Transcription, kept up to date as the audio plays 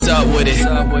up with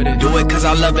it? Do it cause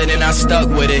I love it and I stuck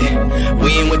with it.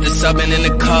 We ain't with the subbing in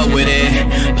the cup with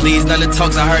it. Please, none of the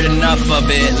talks, I heard enough of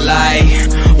it.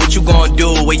 Like, what you gonna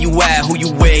do? Where you at? Who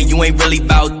you with? You ain't really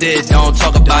about this, don't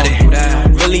talk about it.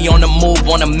 Really on the move,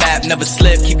 on the map, never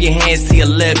slip. Keep your hands to your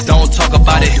lips, don't talk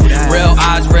about it. Real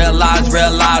eyes, real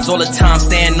lies all the time.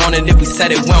 Stand on it, if we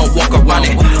said it, we don't walk around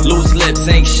it. Loose lips,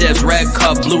 sink ships, red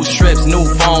cup, blue strips, new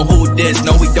phone, who this?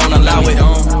 No, we don't allow it.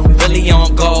 Really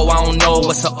on go, I don't know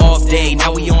what's an off day.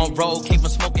 Now we on road, came from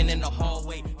smoking in the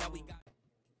hallway. Now we got...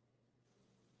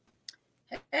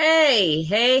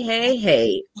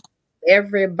 Hey,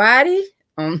 everybody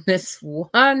on this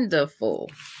wonderful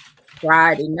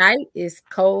Friday night. It's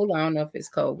cold. I don't know if it's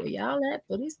cold where y'all at,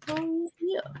 but it's cold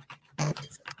here.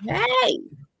 Hey,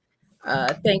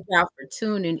 thank y'all for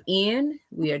tuning in.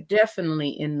 We are definitely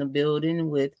in the building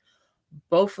with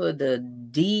both of the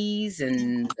D's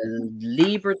and the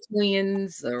Libra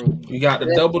twins. Or we got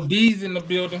the double D's in the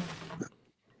building.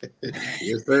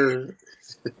 Yes, sir.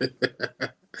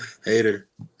 Hater.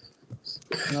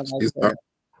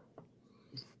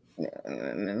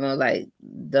 No, like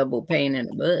double pain in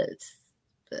the butts.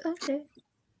 Okay.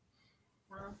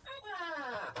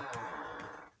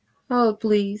 Oh,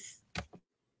 please.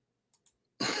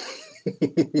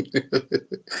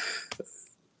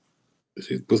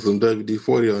 She put some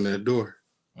WD-40 on that door.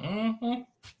 Mm-hmm.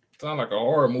 Sound like a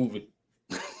horror movie.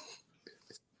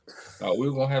 Thought we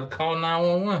were gonna have to call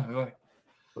 911. Like,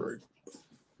 right.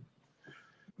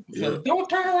 Yeah. Don't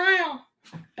turn around.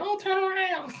 Don't turn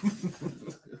around.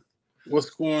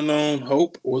 What's going on,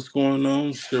 Hope? What's going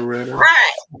on, Sharetta?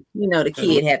 Right. You know the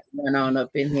kid had to run on up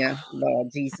in here,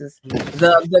 Lord Jesus.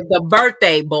 The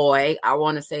birthday boy. I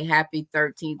want to say happy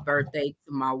 13th birthday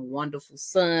to my wonderful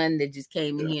son that just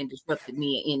came in here and disrupted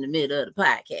me in the middle of the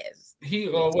podcast. He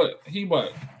what?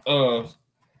 12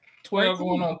 13?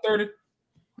 Going on 30?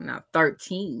 Now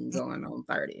 13 going on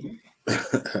 30.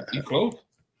 You close?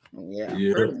 Yeah,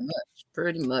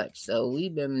 pretty much. So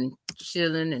we've been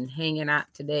chilling and hanging out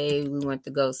today. We went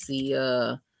to go see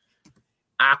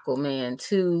Aquaman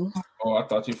 2. Oh, I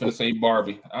thought you were finna say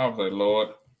Barbie. I was like, Lord.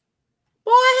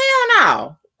 Boy, hell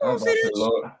no. I was like,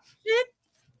 Lord. Shit.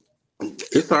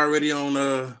 It's already on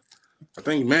I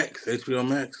think Max, HBO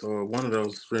Max, or one of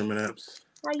those streaming apps.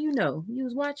 How you know? You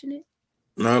was watching it?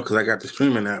 No, because I got the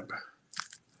streaming app.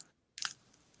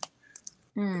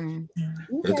 Okay.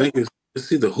 I think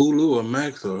it's either Hulu or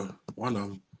Max or one of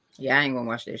them. Yeah, I ain't gonna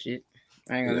watch that shit.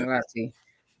 I ain't gonna lie to you.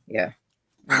 Yeah.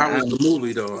 How was the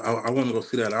movie though? I want to go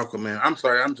see that Aquaman. I'm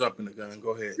sorry, I'm jumping the gun.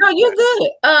 Go ahead. No, you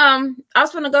good. I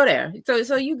was gonna go there.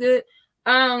 So you good.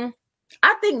 I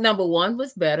think number one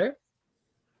was better.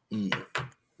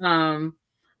 I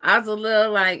was a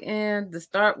little like, the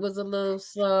start was a little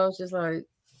slow. It's just like,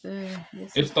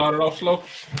 it started off slow.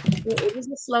 It was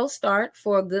a slow start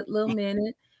for a good little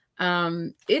minute.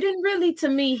 It didn't really, to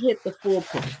me, hit the full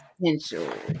potential.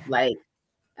 Like,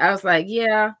 I was like,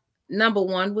 yeah, number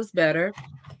one was better.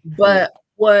 But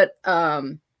what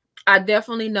I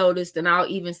definitely noticed, and I'll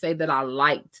even say that I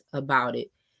liked about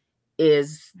it,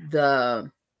 is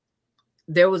there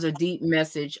was a deep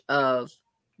message of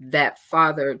that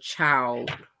father-child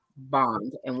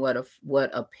bond and what a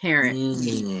parent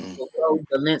will go,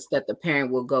 the lengths that the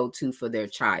parent will go to for their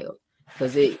child,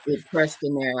 because it pressed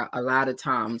in there a lot of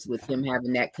times with him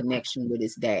having that connection with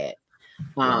his dad,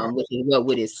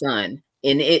 with his son,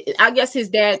 and I guess his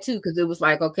dad too, because it was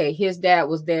like, okay, his dad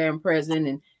was there and present,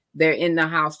 and they're in the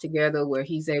house together where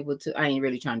he's able to. I ain't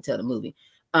really trying to tell the movie,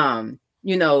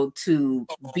 to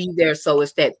be there. So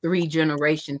it's that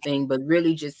 3-generation thing, but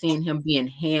really just seeing him being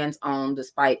hands-on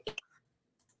despite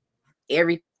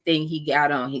everything he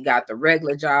got on. He got the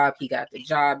regular job, he got the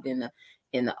job in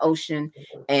the ocean,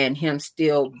 and him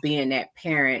still being that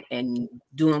parent and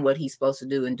doing what he's supposed to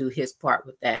do and do his part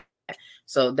with that.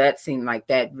 So that seemed like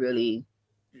that really,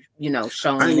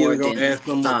 shown more than ask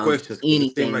no more questions,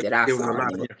 anything like that I saw. A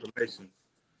lot of information.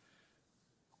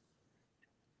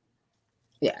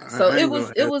 Yeah, so it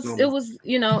was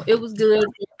good.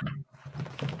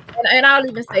 And I'll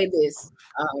even say this: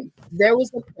 there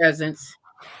was a presence.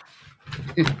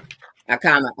 I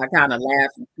kind of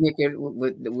laughed and snickered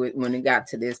with when it got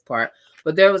to this part,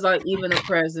 but there was even a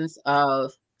presence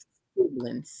of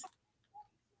siblings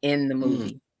in the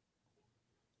movie.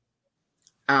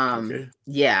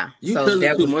 Yeah. You so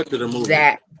tell too much of the movie.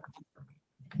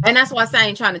 And that's why I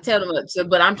ain't trying to tell them much.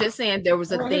 But I'm just saying there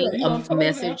was a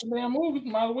message. I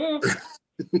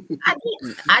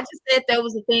didn't. I just said there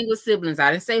was a thing with siblings.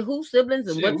 I didn't say who siblings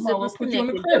and what siblings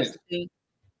connected.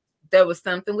 There was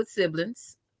something with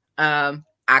siblings. I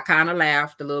kind of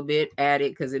laughed a little bit at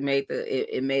it because it made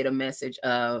a message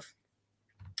of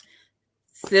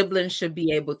siblings should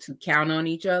be able to count on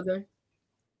each other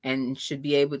and should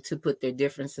be able to put their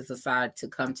differences aside to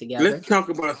come together. Let's talk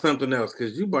about something else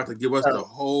because you about to give us the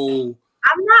whole.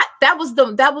 I'm not.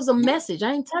 That was a message.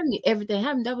 I ain't telling you everything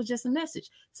happened. That was just a message.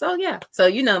 So yeah. So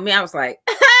you know me, I was like,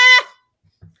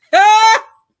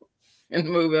 in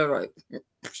the movie, I was like,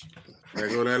 there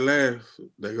go that laugh.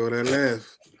 There go that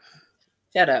laugh.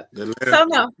 Shut up. The laugh So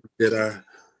no. that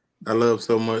I love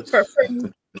so much.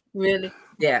 Really?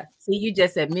 Yeah. See, you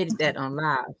just admitted that on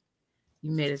live.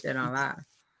 You admitted that on live.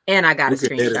 And I got a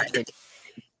screenshot.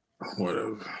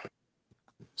 Whatever.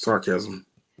 Sarcasm.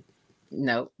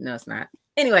 No, it's not.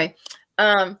 Anyway,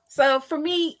 so for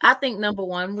me, I think number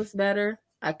one was better.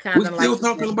 I kind of still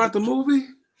talking about the movie.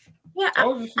 Yeah,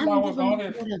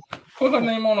 put her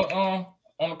name on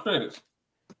the credits.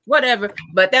 Whatever,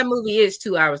 but that movie is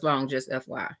 2 hours long. Just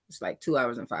FYI, it's like 2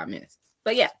 hours and 5 minutes.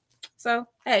 But yeah, so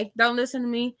hey, don't listen to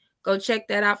me. Go check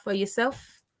that out for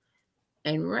yourself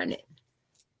and run it.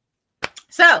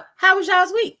 So, how was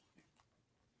y'all's week?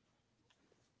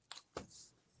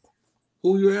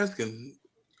 Who you asking?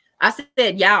 I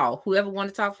said y'all. Whoever want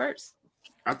to talk first.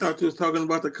 I thought you was talking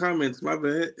about the comments. My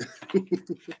bad.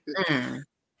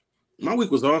 My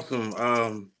week was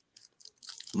awesome.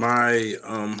 My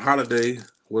holiday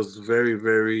was very,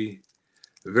 very,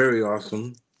 very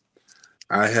awesome.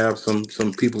 I have some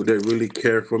people that really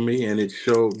care for me, and it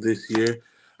showed this year.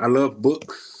 I love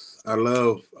books. I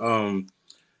love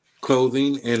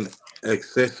clothing and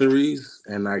accessories,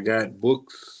 and I got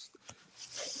books,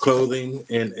 clothing,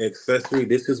 and accessory.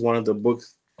 This is one of the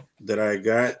books that I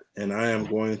got, and I am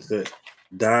going to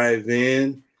dive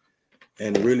in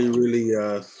and really, really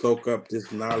soak up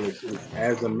this knowledge.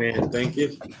 As a Man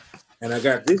Thinketh. And I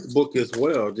got this book as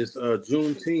well, this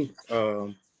Juneteenth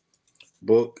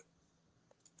book.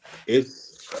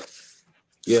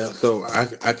 So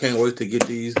I can't wait to get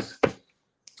these,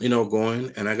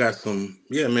 going. And I got some,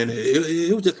 man,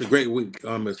 it was just a great week,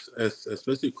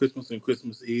 especially Christmas and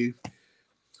Christmas Eve.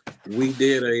 We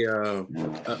did a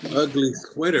ugly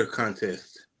sweater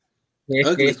contest.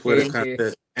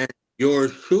 And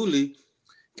yours truly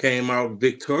came out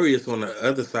victorious on the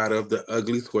other side of the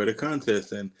ugly sweater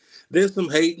contest. And there's some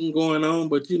hating going on,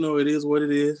 but it is what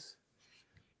it is.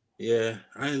 Yeah,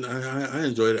 I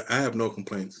enjoyed it. I have no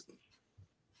complaints.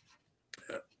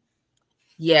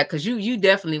 Yeah, because you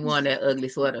definitely won that ugly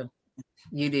sweater.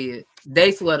 You did.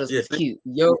 They sweaters was cute.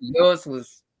 Yours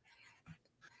was.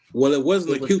 Well, it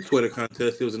wasn't a cute sweater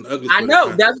contest. It was an ugly sweater I know.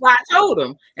 contest. That's why I told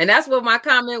him. And that's what my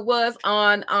comment was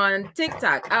on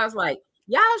TikTok. I was like,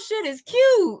 y'all shit is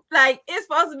cute. Like, it's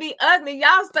supposed to be ugly.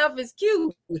 Y'all stuff is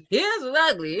cute. His was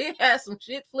ugly. It has some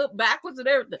shit flipped backwards and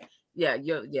everything.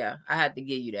 Yeah. I had to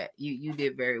give you that. You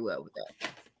did very well with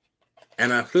that.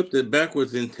 And I flipped it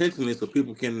backwards intentionally so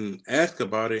people can ask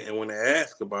about it. And when they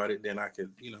ask about it, then I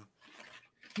can,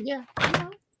 Yeah, I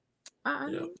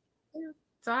know. Yeah.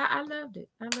 So I loved it.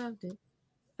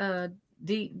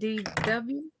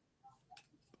 DW?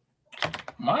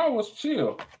 Mine was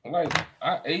chill. Like,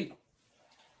 I ate.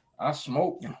 I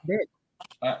smoked.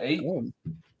 I ate.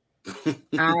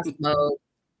 I smoked.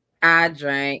 I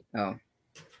drank. Oh.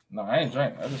 No, I ain't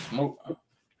drank. I just smoked.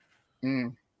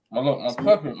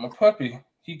 My puppy,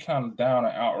 he kind of down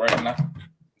and out right now.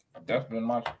 That's been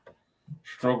my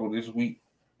struggle this week.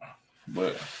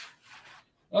 But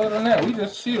other than that, we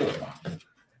just chilled.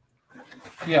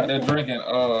 He out there drinking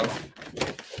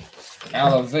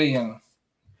Alizé and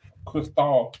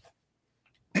Cristal.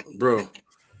 Bro,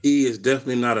 he is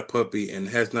definitely not a puppy and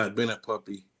has not been a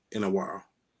puppy in a while.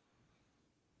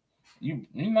 You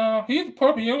know, he's a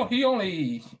puppy. He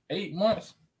only 8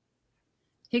 months.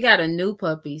 He got a new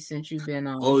puppy since you've been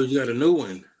on. Oh, you got a new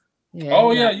one? Yeah.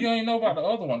 Oh, yeah. You ain't know about the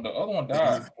other one. The other one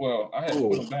died. Well, I had to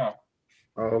put him down.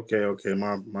 Oh, okay.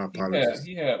 My apologies.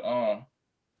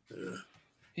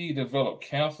 He developed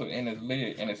cancer in his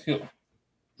leg and his hip.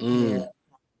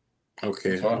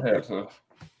 Okay. So I had to.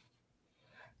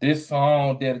 This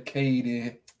song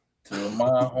dedicated to my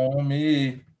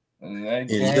homie. And that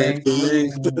gang.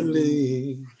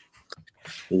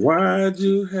 Why'd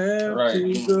you have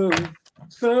to go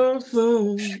so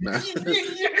soon?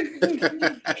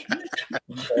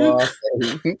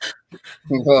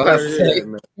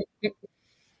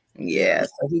 Yeah,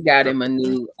 so he got him a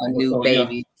new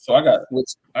baby. Yeah. So I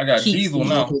got Diesel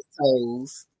now. His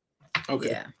toes. Okay.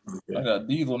 Yeah. I got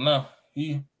Diesel now.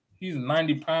 He's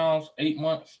 90 pounds, 8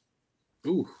 months.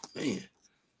 Ooh, man.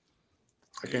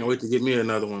 I can't wait to get me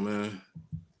another one, man.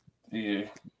 Yeah.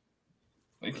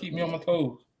 They keep me on my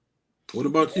toes. What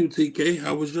about you, TK?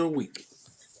 How was your week?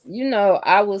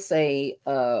 I will say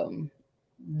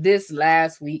this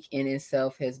last week in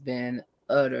itself has been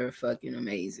utter fucking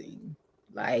amazing.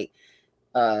 Like,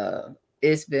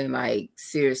 it's been like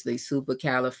seriously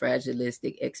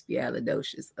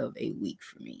supercalifragilisticexpialidocious of a week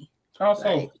for me.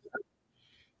 Also, like,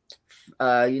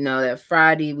 that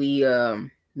Friday we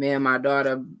me and my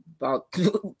daughter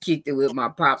kicked it with my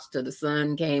pops till the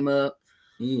sun came up.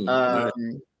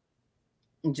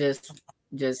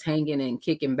 Just hanging and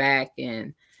kicking back,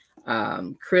 and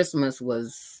Christmas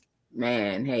was,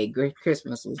 man, hey,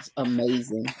 Christmas was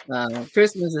amazing.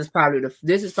 Christmas is probably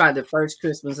this is probably the first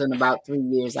Christmas in about 3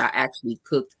 years I actually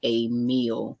cooked a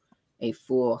meal, a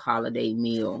full holiday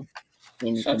meal.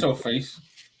 Shut your face.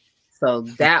 So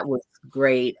that was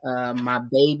great. My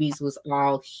babies was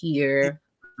all here.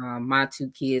 My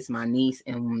 2 kids, my niece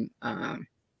and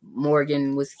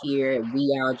Morgan was here.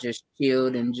 We all just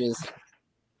chilled and just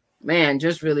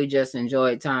really just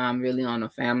enjoyed time, really on a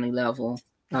family level.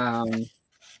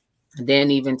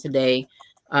 Then even today,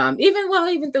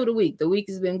 even through the week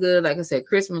has been good. Like I said,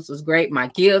 Christmas was great. My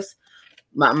gifts,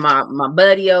 my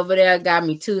buddy over there got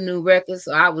me 2 new records,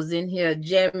 so I was in here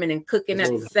jamming and cooking at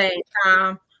the same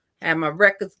time. Had my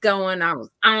records going, I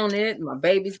was on it. My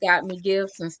babies got me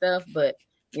gifts and stuff, but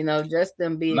just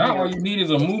them being. Now all you need is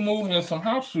a moo and some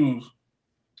house shoes.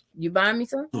 You buying me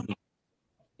some?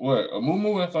 What, a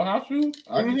moo and some house shoes?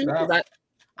 I'll get you the house.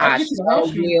 I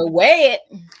will wear it.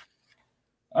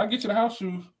 I'll get you the house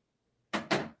shoes.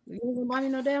 You ain't gonna buy me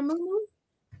no damn moo?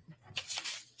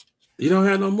 You don't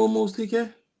have no moo,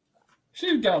 TK?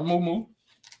 She's got moo.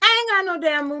 I ain't got no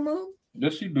damn moo.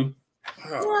 Yes, she do.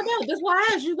 Well, no, that's why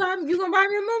I asked you gonna buy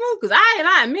me a moo? Because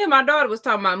me and my daughter was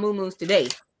talking about moo today.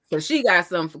 So she got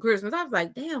something for Christmas. I was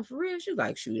like, damn, for real? She was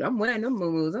like, shoot, I'm wearing them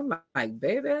moo. I'm like,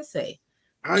 baby, I say.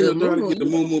 How your daughter get the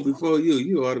moo before you?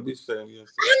 You ought to be saying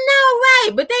yes. I know,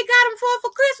 right? But they got them for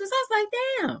Christmas. I was like,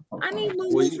 damn, I need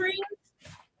moo friends.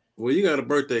 Well, you got a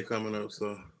birthday coming up,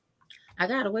 so I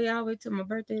gotta wait all the way till my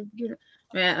birthday.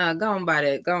 Man, go on buy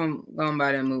that. Go on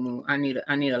buy that moo. I need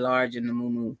a large in the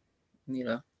moo. I need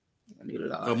a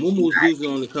large. Moo usually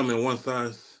only come in one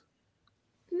size.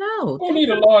 No, who need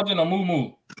a large in a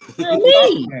moo?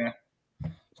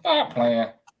 Stop playing.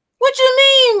 What you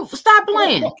mean? Stop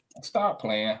playing. Stop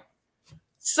playing.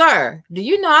 Sir, do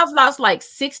you know I've lost like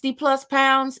 60 plus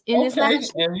pounds in this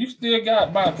last year? And you still got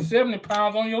about 70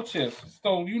 pounds on your chest.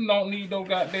 So you don't need no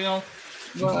goddamn.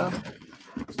 Well,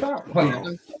 stop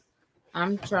playing.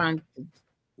 I'm trying to.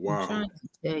 Wow. I'm trying to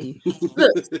tell you.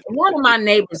 Look, one of my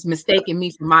neighbors mistaken me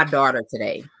for my daughter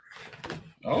today.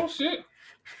 Oh shit.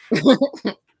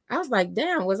 I was like,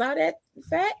 damn, was I that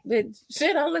fat? But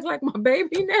shit, I look like my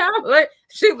baby now. But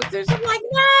she was like,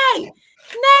 Nay,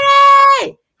 hey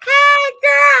girl.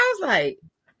 I was like,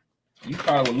 you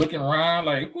probably were looking around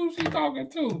like, who's she talking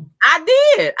to? I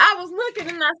did. I was looking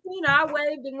and I seen her. I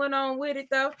waved and went on with it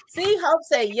though. See, Hope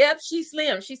said, yep, she's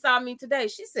slim. She saw me today.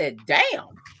 She said,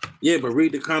 damn. Yeah, but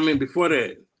read the comment before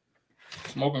that.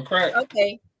 Smoking crack.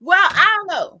 Okay. Well, I don't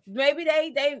know. Maybe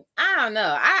they I don't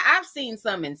know. I've seen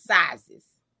some in sizes.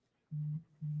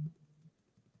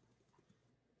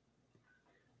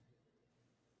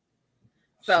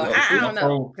 So I don't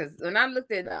know, because when I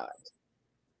looked at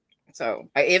so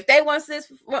if they want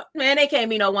this, man, they can't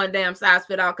be no one damn size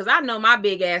fit all. Because I know my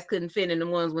big ass couldn't fit in the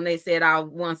ones when they said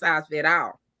one size fit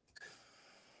all.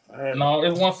 No,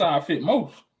 it's one size fit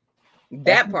most.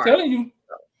 That part. I'm telling you,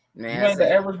 man, you ain't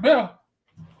the average bell.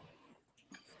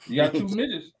 You got 2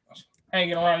 midgets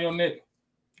hanging around your neck.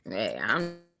 Yeah,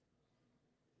 I'm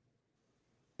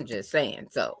just saying.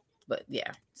 So. But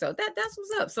yeah, so that's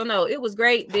what's up. So no, it was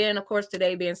great. Then of course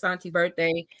today being Santi's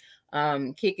birthday,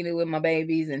 kicking it with my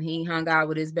babies, and he hung out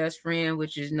with his best friend,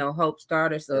 which is Hope's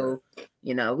daughter. So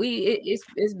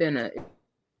it's been a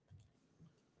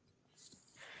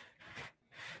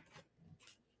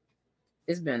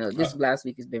this last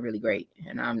week has been really great,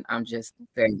 and I'm just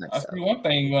very much. I see one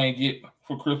thing you ain't get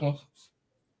for Christmas.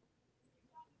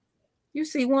 You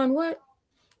see what?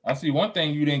 I see one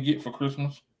thing you didn't get for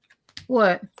Christmas.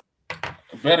 What?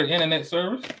 A better internet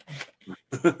service.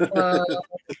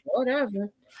 Whatever.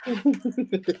 My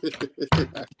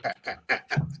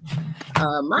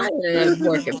internet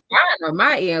working fine on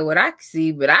my end, what I can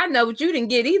see, but I know what you didn't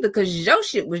get either, because your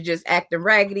shit was just acting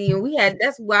raggedy, and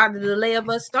that's why the delay of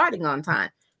us starting on time.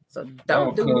 So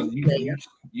don't do it.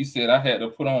 You said I had to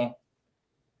put on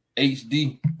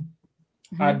HD,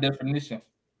 high definition.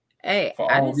 Hey,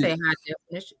 I didn't say high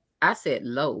definition. I said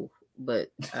low, but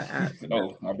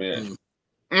oh, my bad.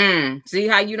 See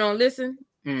how you don't listen?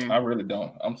 I really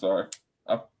don't. I'm sorry.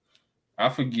 I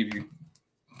forgive you.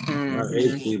 Not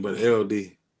HD, but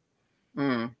LD.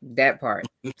 That part.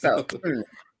 So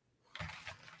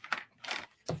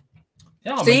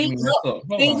Y'all See, making me mess up.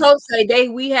 Hold on. Hope say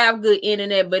we have good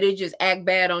internet, but it just act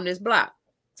bad on this block.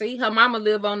 See, her mama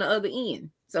live on the other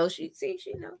end, so she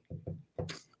know.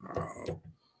 Oh.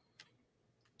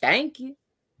 Thank you.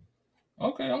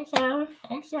 Okay, I'm sorry.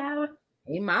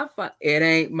 Ain't my fault. It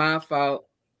ain't my fault.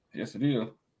 Yes, it is.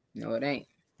 No, it ain't.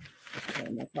 It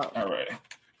ain't my fault. All right.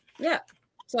 Yeah.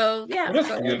 So yeah. Well,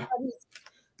 so good.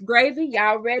 Gravy,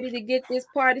 y'all ready to get this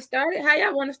party started? How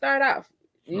y'all want to start off?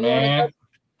 You Man.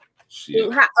 Shit.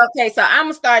 Okay, so I'm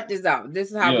gonna start this off.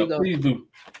 This is how we go. Please do.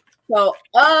 So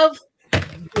of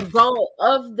the goal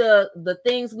of the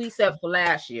things we set for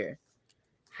last year,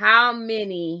 how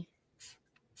many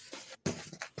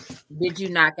did you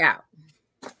knock out?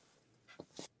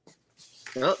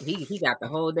 Oh, he got the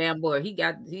whole damn board. He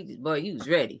was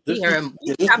ready. He heard him.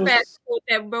 How fast he put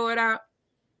that board out?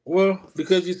 Well,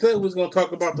 because you said we was gonna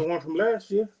talk about the one from last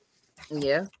year.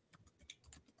 Yeah.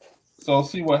 So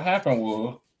see what happened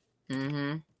was.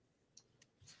 Mm-hmm.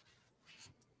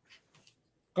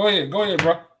 Go ahead,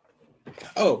 bro.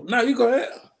 Oh, no, you go ahead.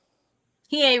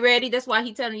 He ain't ready. That's why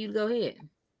he telling you to go ahead.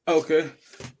 Okay.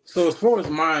 So as far as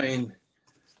mine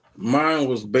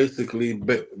was basically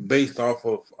based off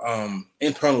of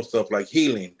internal stuff like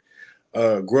healing,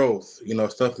 growth,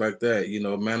 stuff like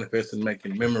that, manifesting,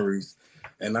 making memories.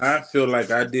 And I feel like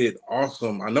I did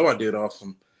awesome. I know I did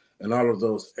awesome in all of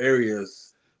those areas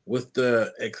with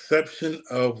the exception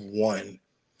of one.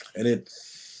 And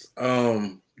it's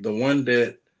the one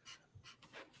that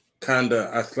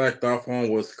I slacked off on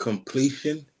was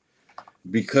completion,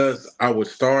 because I would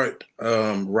start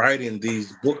writing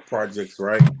these book projects,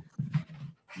 right?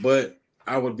 But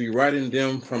I would be writing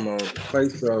them from a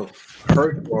place of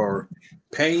hurt or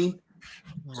pain.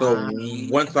 So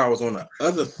once I was on the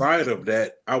other side of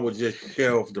that, I would just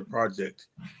shelve the project.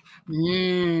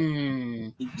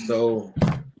 So,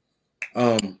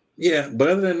 yeah. But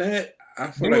other than that,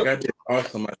 I feel like I did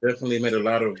awesome. I definitely made a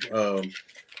lot of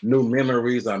new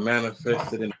memories. I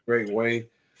manifested in a great way.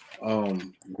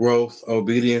 Growth,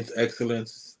 obedience,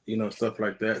 excellence, stuff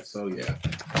like that. So yeah.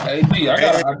 Hey D, I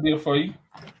got an idea for you.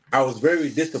 I was very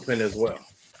disciplined as well.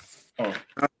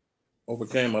 I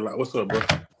overcame a lot. What's up, bro?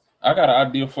 I got an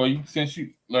idea for you. Since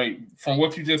you from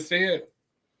what you just said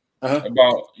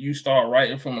about you start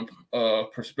writing from a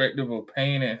perspective of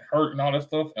pain and hurt and all that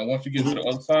stuff, and once you get to the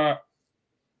other side,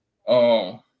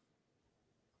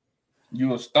 you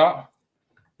will stop.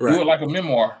 Right. Do it like a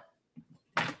memoir,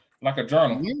 like a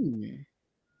journal.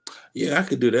 Yeah, I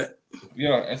could do that.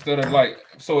 Yeah, instead of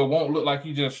so it won't look like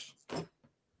you just.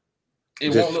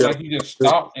 It won't look like you just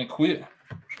stopped and quit.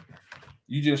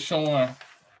 You just showing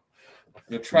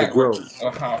the track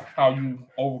of how you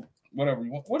whatever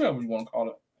you want to call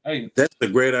it. Hey, that's a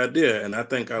great idea, and I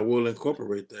think I will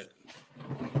incorporate that.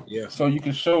 Yeah. So you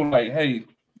can show hey,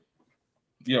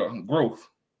 growth.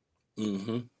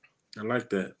 Mm-hmm. I like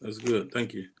that. That's good.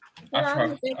 Thank you. I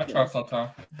try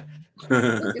sometimes.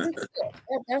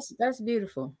 That's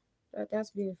beautiful. That's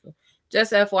beautiful.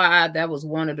 Just FYI, that was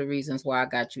one of the reasons why I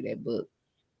got you that book.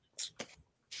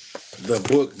 The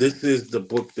book. This is the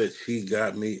book that she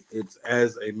got me. It's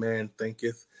As a Man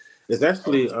Thinketh. It's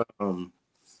actually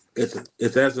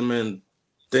it's As a Man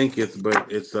Thinketh, but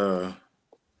it's a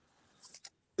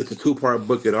 2-part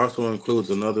book. It also includes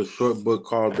another short book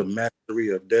called The Mastery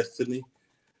of Destiny.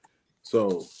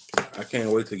 So I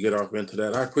can't wait to get off into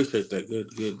that. I appreciate that.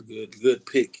 Good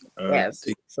pick. Yes.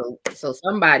 So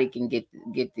somebody can get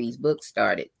these books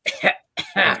started.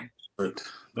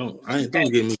 Don't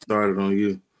get me started on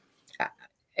you.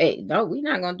 Hey, no, we're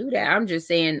not gonna do that. I'm just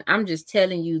saying. I'm just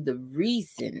telling you the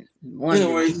reason.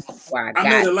 Anyway, I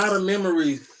made a lot of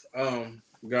memories,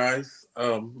 guys.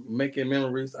 Making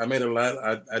memories. I made a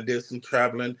lot. I did some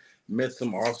traveling, met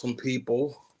some awesome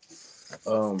people.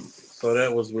 So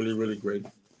that was really, really great.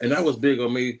 And that was big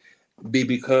on me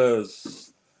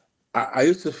because I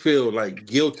used to feel like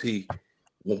guilty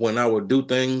when I would do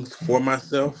things for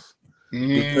myself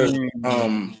because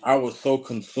I was so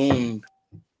consumed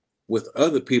with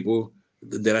other people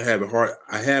that I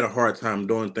had a hard time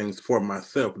doing things for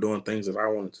myself, doing things that I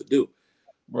wanted to do.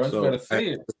 Bro, you better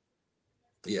say it.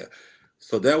 Yeah.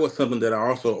 So that was something that I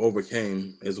also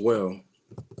overcame as well.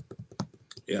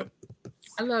 Yep.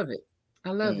 I love it.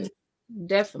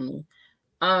 Definitely.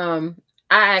 I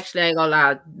actually ain't gonna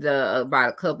lie. About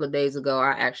a couple of days ago,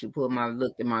 I actually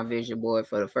looked at my vision board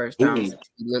for the first time since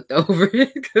we looked over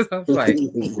it because I was like,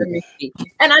 let me see.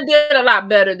 And I did a lot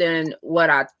better than what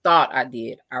I thought I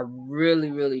did. I really,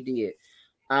 really did.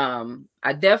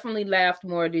 I definitely laughed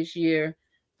more this year.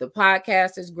 The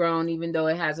podcast has grown, even though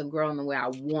it hasn't grown the way I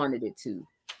wanted it to,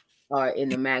 or in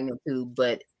the magnitude.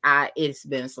 But it's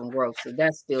been some growth, so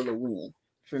that's still a win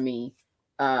for me.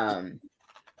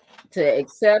 To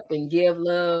accept and give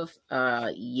love,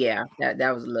 yeah,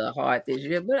 that was a little hard this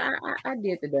year, but I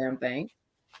did the damn thing.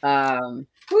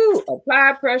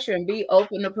 Apply pressure and be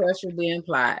open to pressure being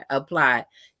applied.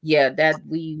 Yeah,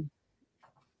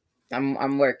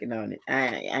 I'm working on it. I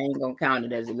ain't gonna count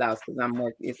it as a loss because I'm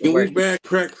working. It's a Can we work.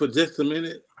 backtrack for just a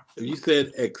minute? You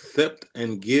said accept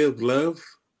and give love.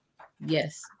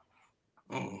 Yes.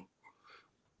 Oh,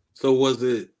 so was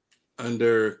it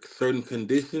under certain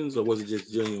conditions or was it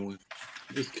just genuine?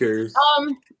 Just curious.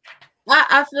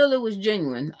 I feel it was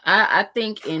genuine. I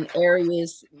think in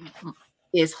areas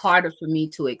it's harder for me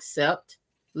to accept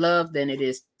love than it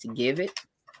is to give it.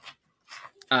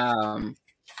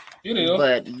 It is.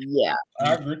 But yeah,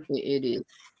 I agree. It is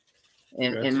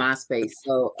in my space.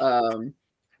 So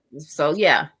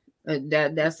yeah,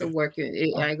 that's a work. I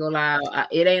ain't gonna lie,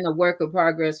 it ain't a work of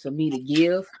progress for me to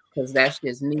give because that's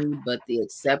just me. But the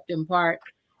accepting part,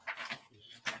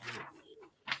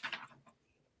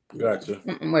 Gotcha.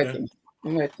 I'm working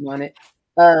on it.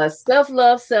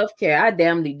 Self-love, self-care. I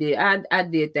damnly did. I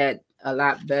did that a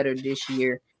lot better this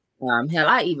year. Hell,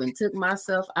 I even took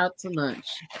myself out to lunch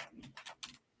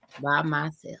by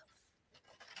myself.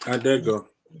 How'd that go?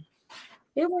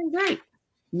 It went great.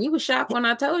 You were shocked when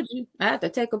I told you. I had to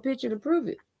take a picture to prove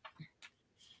it.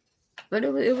 But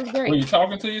it was great. Were you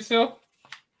talking to yourself?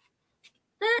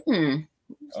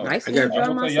 Nice I got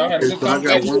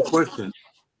one question.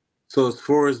 So as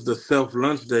far as the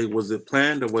self-lunch day, was it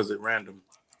planned or was it random?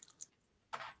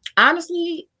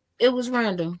 Honestly, it was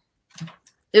random.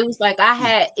 It was like I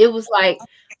had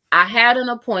an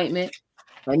appointment,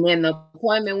 and then the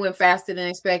appointment went faster than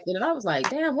expected. And I was like,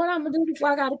 damn, what I'm gonna do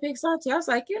before I gotta pick Santi? I was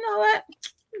like, you know what?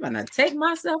 I'm gonna take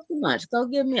myself to lunch. Go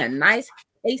give me a nice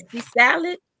tasty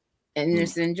salad and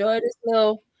just enjoy this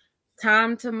little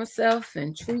time to myself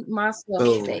and treat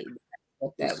myself today.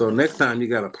 So next time you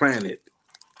gotta plan it.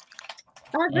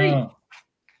 I agree.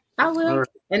 I will. Right.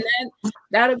 And then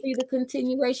that'll be the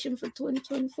continuation for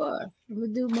 2024. I'm gonna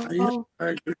do my own.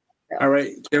 All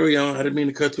right, carry on. I didn't mean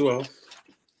to cut you off.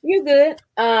 You good.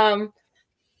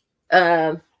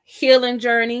 Healing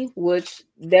journey, which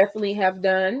definitely have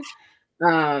done.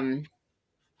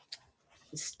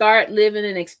 Start living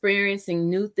and experiencing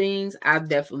new things. I've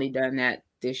definitely done that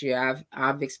this year.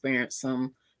 I've experienced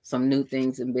some new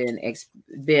things and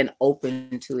been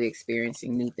open to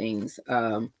experiencing new things.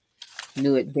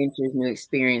 New adventures, new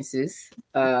experiences,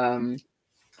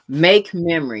 make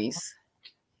memories.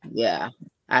 Yeah,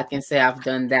 I can say I've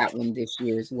done that one this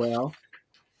year as well.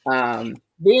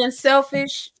 Being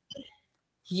selfish.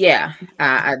 Yeah,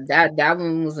 that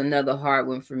one was another hard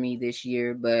one for me this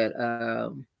year, but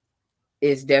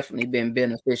it's definitely been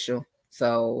beneficial.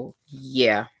 So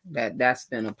yeah, that's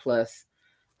been a plus.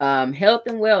 Health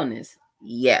and wellness.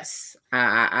 Yes,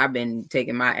 I've been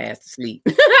taking my ass to sleep.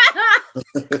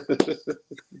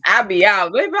 I be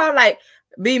out. They probably like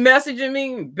be messaging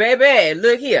me, baby.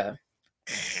 Look here,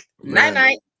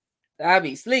 night. I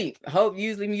be sleep. Hope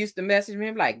usually used to message me.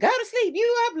 I'm like, go to sleep.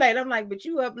 You up late? I'm like, but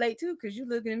you up late too, cause you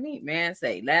looking at me, man.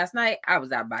 Say last night I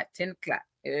was out by 10 o'clock.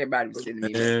 Everybody was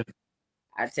sitting there.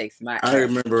 I text my. I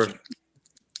remember.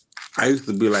 I used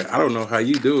to be like, I don't know how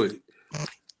you do it.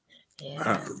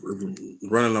 Yeah.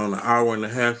 Running on an hour and a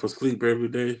half of sleep every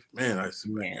day, man. I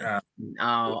swear,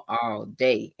 all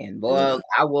day. And boy,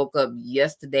 I woke up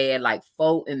yesterday at like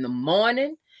 4 a.m.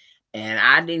 and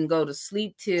I didn't go to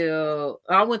sleep till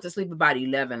I went to sleep about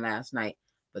 11 last night.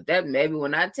 But that maybe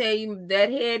when I tell you that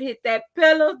head hit that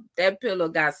pillow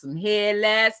got some head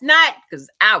last night because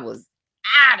I was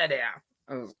out of there.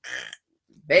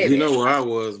 Baby. You know where I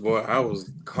was, boy. I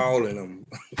was calling them.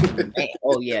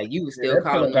 Oh yeah, you were still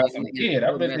calling them. I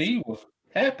bet he was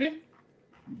happy.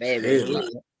 Baby,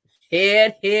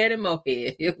 head and more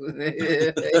head.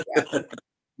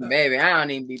 Baby, I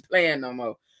don't even be playing no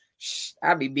more.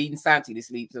 I be beating Santi to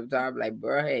sleep sometimes. Like,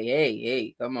 bro,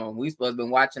 hey, come on. We supposed to be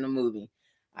watching a movie.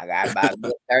 I got about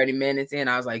 30 minutes in.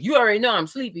 I was like, you already know I'm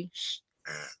sleepy.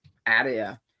 Out of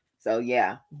there. So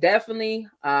yeah, definitely.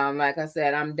 Like I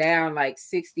said, I'm down like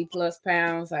 60 plus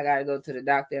pounds. I gotta go to the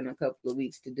doctor in a couple of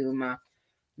weeks to do my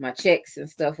checks and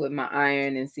stuff with my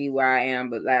iron and see where I am.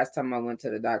 But last time I went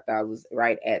to the doctor, I was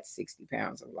right at 60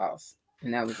 pounds of loss.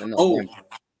 And that was enough. Oh,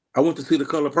 I went to see The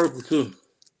Color Purple too.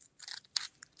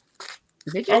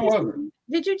 Did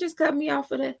you just cut me off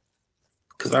for that?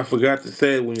 Because I forgot to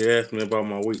say it when you asked me about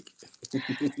my week.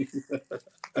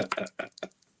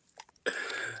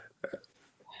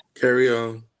 Carry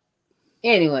on.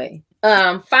 Anyway,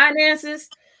 finances.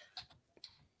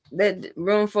 That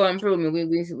room for improvement. We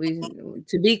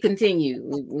to be continued.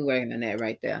 We working on that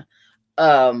right there.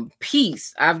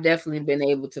 Peace. I've definitely been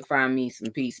able to find me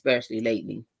some peace, especially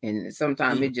lately. And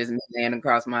sometimes it just means laying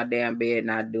across my damn bed,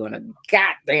 not doing a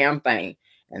goddamn thing,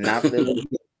 and not feeling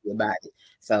guilty about it.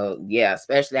 So yeah,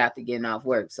 especially after getting off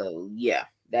work. So yeah,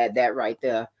 that right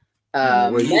there.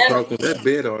 Well, you talking that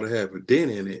bed ought to have a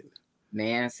dent in it.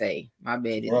 Man, say my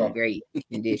bed is in great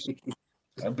condition.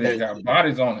 That bed got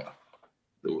bodies on it.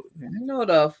 No,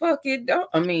 the fuck it don't.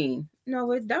 I mean,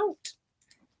 no, it don't.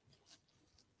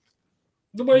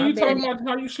 The way you talking about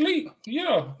how you sleep,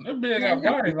 yeah, that bed got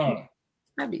bodies on it.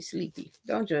 I be sleepy.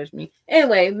 Don't judge me.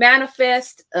 Anyway,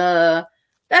 manifest.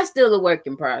 That's still a work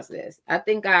in process. I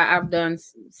think I've done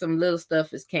some little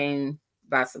stuff as came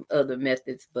by some other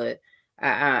methods, but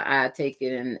I take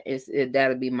it and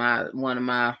that'll be one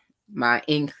of my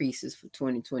increases for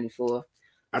 2024.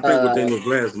 I think within this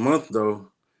last month, though,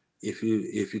 if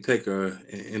you take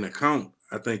an account,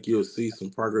 I think you'll see some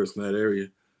progress in that area.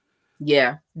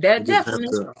 Yeah, that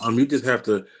definitely. You just have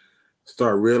to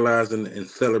start realizing and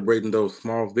celebrating those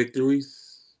small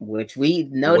victories. Which we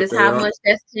noticed how much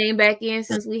that's came back in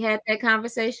since we had that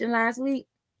conversation last week.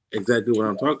 Exactly what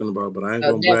I'm talking about, but I ain't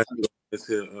gonna blast this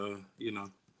here,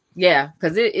 Yeah,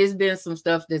 because it's been some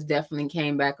stuff that's definitely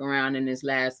came back around in this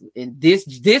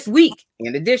week.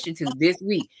 In addition to this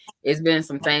week, it's been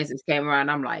some things that came around.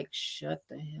 I'm like, shut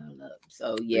the hell up.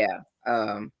 So yeah,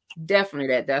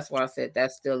 definitely that's why I said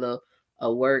that's still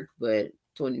a work, but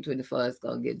 2024 is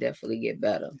gonna definitely get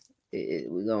better.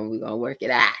 We're gonna work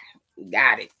it out. We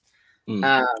got it.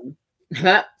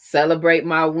 Celebrate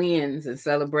my wins and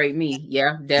celebrate me.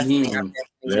 Yeah, definitely.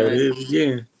 There it is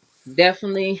again.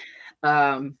 Definitely.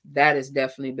 That has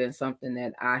definitely been something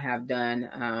that I have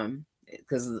done.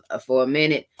 Because for a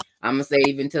minute, I'm gonna say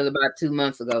even till about 2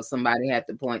 months ago, somebody had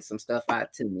to point some stuff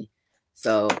out to me.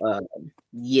 So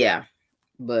yeah.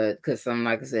 But because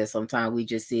like I said, sometimes we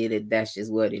just see it that's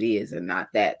just what it is and not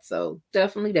that. So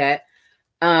definitely that.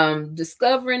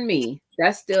 Discovering me,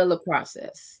 that's still a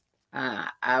process.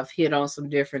 I've hit on some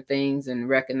different things and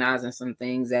recognizing some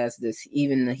things as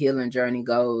even the healing journey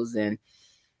goes, and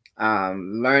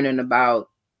learning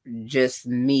about just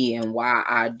me and why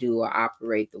I do or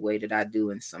operate the way that I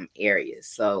do in some areas.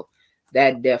 So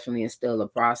that definitely is still a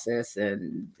process,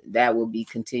 and that will be a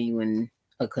continuing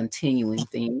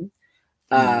thing.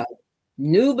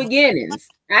 New beginnings.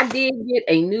 I did get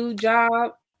a new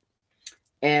job,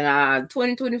 and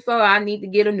 2024 I need to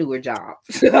get a newer job.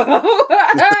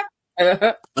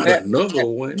 Another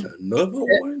one.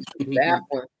 That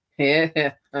one.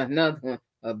 Yeah, another one,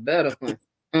 a better one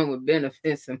with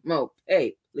benefits and more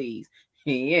pay, please.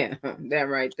 Yeah, that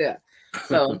right there.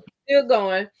 So still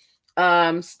going.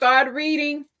 Start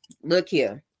reading. Look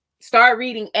here. Start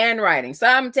reading and writing. So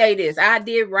I'm gonna tell you this. I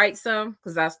did write some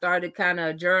because I started kind of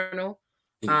a journal.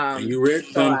 You read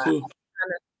some too.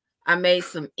 I made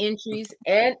some entries,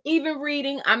 and even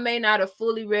reading. I may not have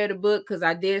fully read a book because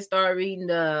I did start reading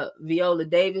the Viola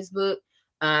Davis book.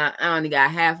 I only got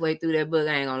halfway through that book.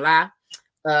 I ain't gonna lie.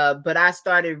 But I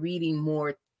started reading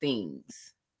more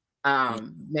things.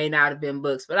 May not have been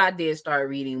books, but I did start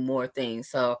reading more things.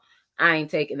 So I ain't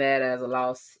taking that as a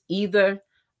loss either.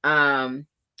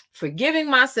 Forgiving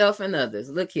myself and others.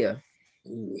 Look here.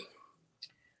 Ooh.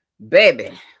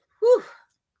 Baby. Whew.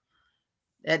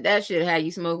 That shit how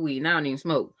you smoke weed. And I don't even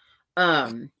smoke.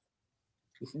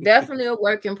 Definitely a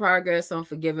work in progress on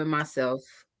forgiving myself.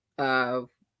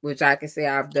 Which I can say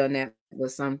I've done that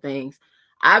with some things.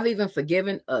 I've even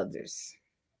forgiven others.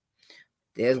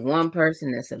 There's one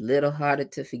person that's a little harder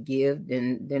to forgive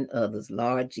than others.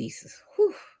 Lord Jesus.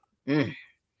 But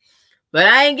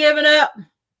I ain't giving up.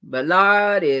 But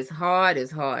Lord, it's hard.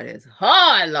 Lord,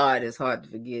 it's hard to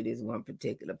forgive this one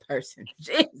particular person.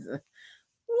 Jesus.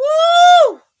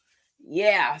 Woo!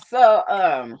 Yeah.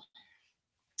 So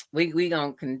we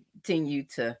gonna continue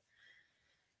to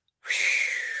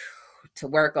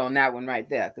work on that one right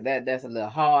there, because that's a little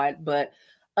hard. But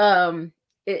like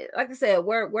I said,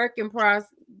 work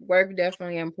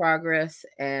definitely in progress,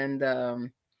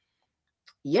 and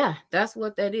yeah, that's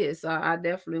what that is. So I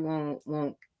definitely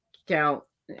won't count.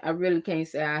 I really can't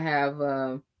say I have.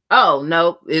 Oh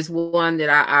no, it's one that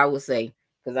I will say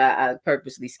because I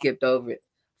purposely skipped over it.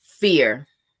 Fear,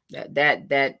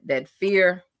 that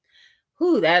fear.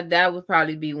 That would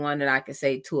probably be one that I could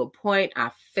say to a point.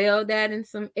 I failed at in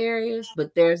some areas,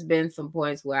 but there's been some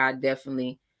points where I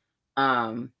definitely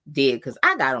did, because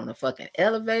I got on the fucking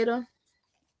elevator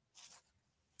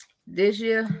this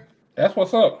year. That's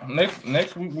what's up.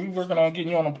 Next week we working on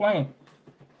getting you on a plane.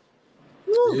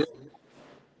 Yeah.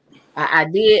 I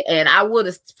did, and I would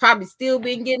have probably still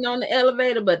been getting on the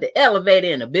elevator, but the elevator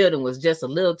in the building was just a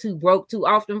little too broke too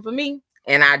often for me.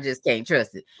 and I just can't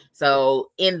trust it.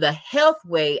 So in the health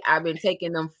way, I've been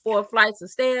taking them 4 flights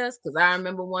of stairs because I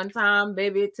remember one time,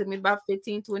 baby, it took me about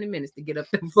 15-20 minutes to get up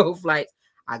them 4 flights.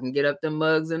 I can get up them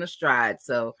mugs in a stride.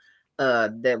 So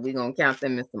that we're gonna count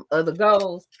them in some other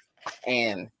goals,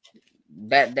 and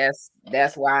that's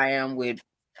where I am with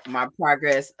my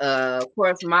progress. Of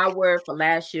course, my word for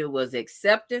last year was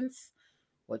acceptance,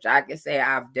 which I can say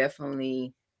I've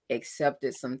definitely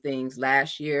accepted some things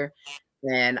last year,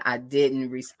 and I didn't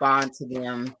respond to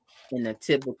them in a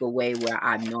typical way where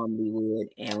I normally would.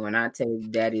 And when I tell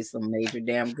you that is some major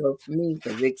damn growth for me,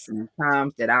 because it's some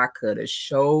times that I could have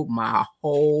showed my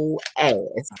whole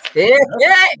ass.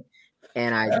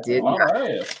 And I did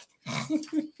not.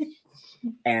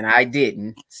 And I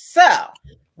didn't. So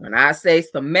when I say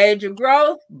some major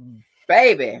growth,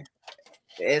 baby,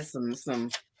 it's some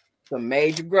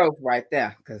major growth right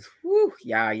there. Cause whoo,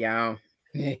 y'all.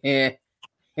 And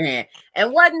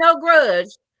wasn't no grudge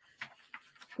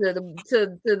to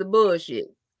the bullshit.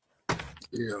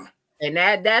 Yeah. And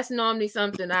that's normally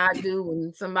something I do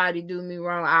when somebody do me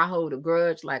wrong. I hold a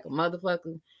grudge like a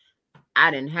motherfucker. I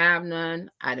didn't have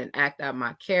none. I didn't act out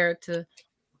my character.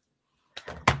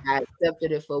 I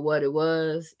accepted it for what it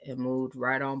was and moved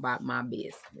right on about my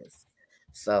business.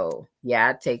 So yeah,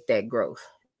 I take that growth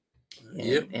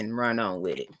and run on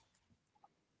with it.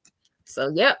 So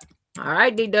yep. All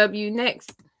right, DW,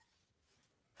 next.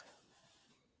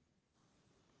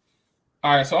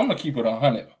 All right, so I'm gonna keep it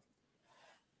 100.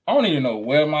 I don't even know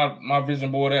where my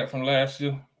vision board at from last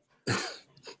year.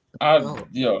 I've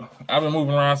been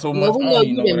moving around so much. Well, I don't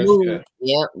even know where that's at.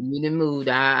 Yep, you didn't move.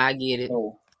 I get it.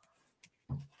 So,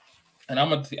 and I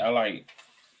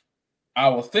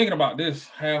was thinking about this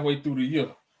halfway through the year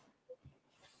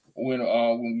when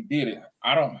we did it.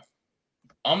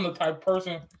 I'm the type of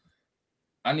person,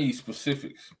 I need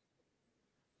specifics.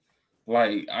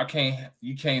 Like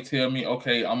you can't tell me,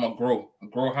 okay, I'm gonna grow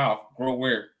how, grow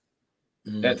where,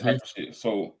 that type of shit.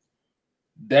 So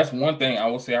that's one thing I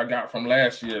would say I got from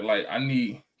last year. Like I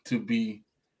need to be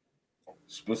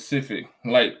specific.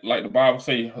 Like the Bible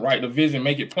say, write the vision,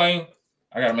 make it plain.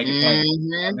 I gotta make it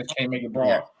plain. I just can't make it broad.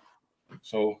 Yeah.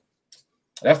 So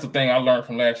that's the thing I learned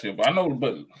from last year. But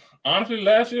honestly,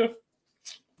 last year,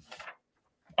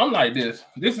 I'm like this.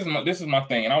 This is my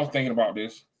thing. And I was thinking about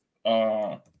this.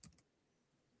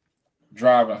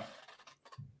 Driving.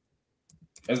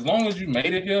 As long as you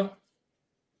made it here,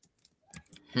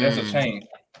 that's a change.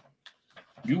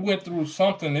 You went through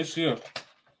something this year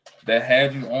that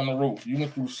had you on the ropes. You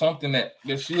went through something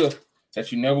this year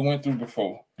that you never went through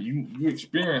before. You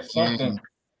experienced something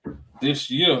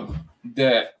this year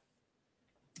that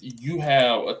you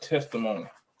have a testimony.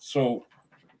 So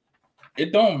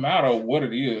it don't matter what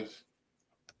it is.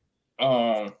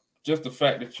 Just the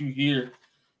fact that you here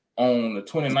on the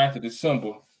 29th of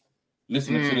December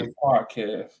listening to this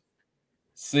podcast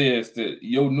says that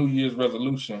your New Year's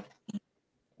resolution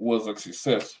was a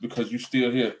success because you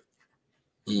still here.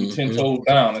 You 10 toes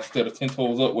down instead of 10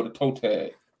 toes up with a toe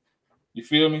tag. You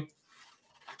feel me?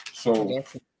 So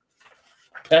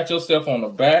pat yourself on the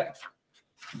back.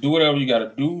 Do whatever you got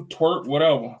to do. Twerk,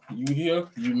 whatever. You here.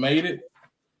 You made it.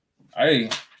 Hey,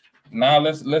 now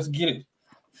let's get it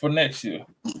for next year.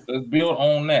 Let's build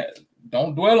on that.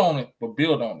 Don't dwell on it, but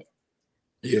build on it.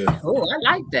 Yeah. Oh, I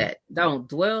like that. Don't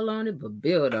dwell on it, but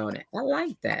build on it. I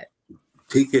like that.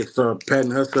 TK started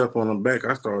patting herself on the back.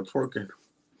 I started twerking.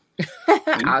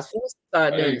 I was supposed to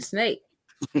start doing the snake.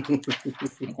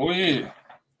 Go ahead.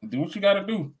 Do what you got to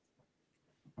do.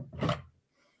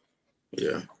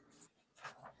 Yeah.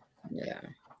 Yeah.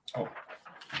 Oh.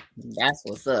 That's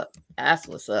what's up. That's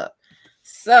what's up.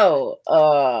 So,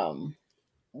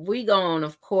 we gonna,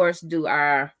 of course, do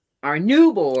our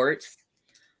new boards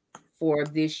for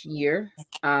this year.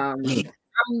 I'm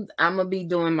gonna be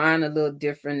doing mine a little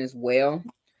different as well.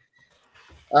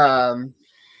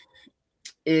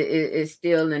 It's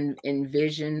still in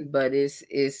vision, but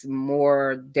it's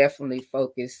more definitely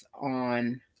focused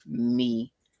on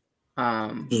me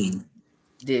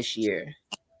this year.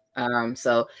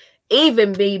 So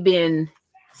even me being,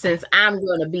 since I'm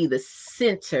going to be the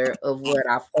center of what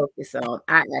I focus on,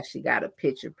 I actually got a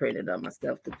picture printed on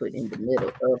myself to put in the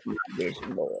middle of my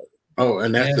vision board. Oh,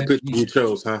 and that's the picture you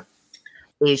chose, huh?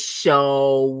 It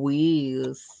sure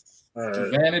is.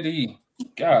 Vanity.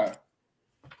 God.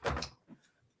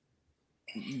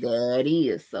 That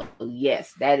is. So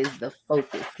yes, that is the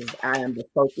focus, because I am the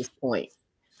focus point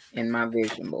in my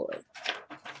vision board.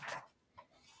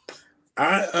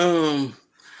 I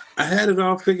had it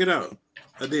all figured out.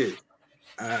 I did.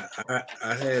 I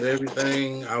had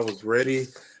everything. I was ready.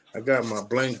 I got my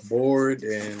blank board,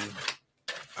 and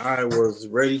I was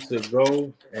ready to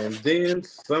go, and then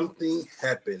something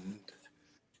happened,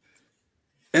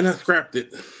 and I scrapped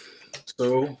it.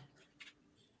 So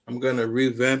I'm gonna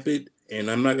revamp it,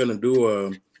 and I'm not gonna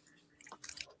do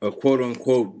a quote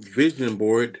unquote vision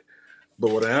board.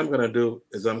 But what I am gonna do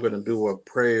is I'm gonna do a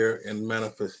prayer and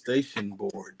manifestation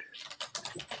board.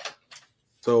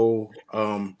 So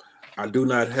I do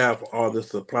not have all the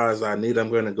supplies I need. I'm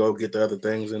gonna go get the other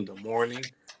things in the morning.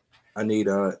 I need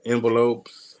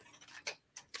envelopes.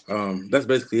 That's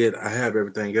basically it. I have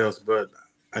everything else, but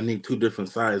I need two different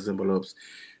size envelopes,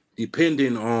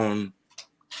 depending on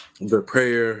the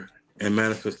prayer and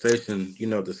manifestation. You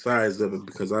know the size of it,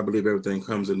 because I believe everything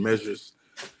comes in measures.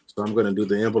 So I'm gonna do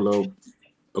the envelope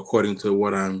according to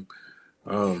what I'm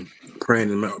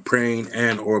praying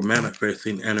and or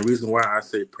manifesting. And the reason why I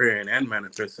say praying and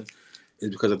manifesting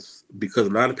is because a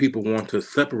lot of people want to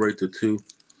separate the two,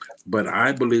 but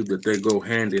I believe that they go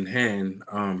hand in hand.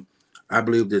 I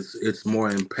believe that it's more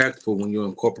impactful when you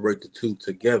incorporate the two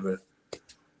together.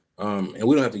 And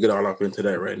we don't have to get all off into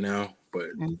that right now, but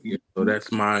yeah, so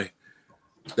that's my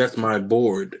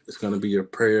board. It's going to be a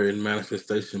prayer and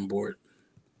manifestation board.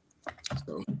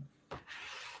 So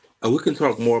we can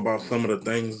talk more about some of the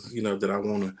things that I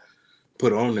want to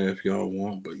put on there if y'all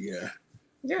want. But yeah,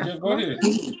 go ahead.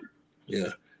 Yeah.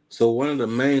 So one of the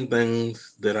main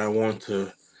things that I want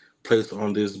to place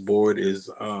on this board is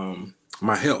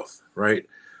my health, right?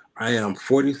 I am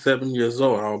 47 years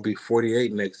old. I'll be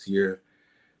 48 next year.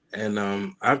 And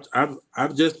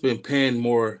I've just been paying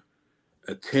more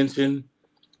attention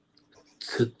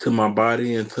to my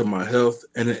body and to my health.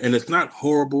 And it's not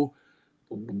horrible,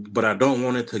 but I don't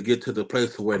want it to get to the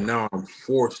place where now I'm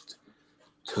forced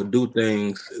to do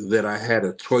things that I had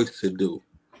a choice to do.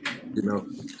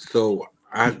 So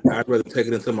I'd rather take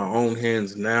it into my own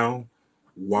hands now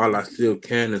while I still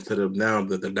can, instead of now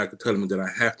that the doctor telling me that I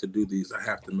have to do these, I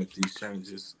have to make these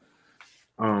changes.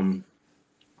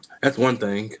 That's one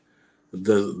thing.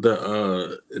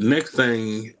 The next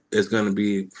thing is going to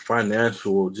be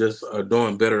financial, just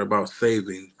doing better about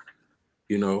saving,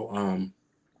 you know.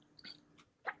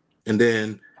 And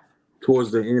then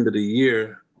towards the end of the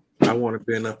year, I want to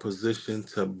be in a position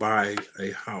to buy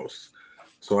a house.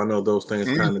 So I know those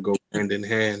things kind of go hand in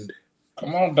hand.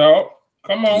 Come on, dog.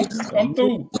 Come on, come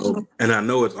through. And I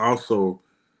know it's also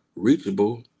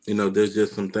reachable. There's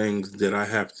just some things that I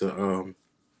have to,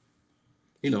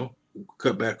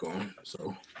 cut back on.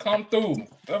 So come through.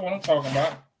 That's what I'm talking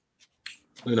about.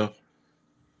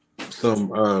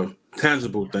 Some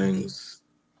tangible things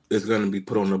is going to be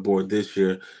put on the board this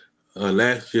year.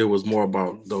 Last year was more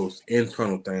about those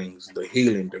internal things, the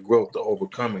healing, the growth, the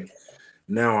overcoming.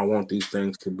 Now I want these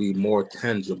things to be more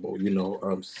tangible,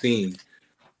 seen.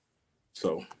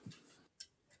 So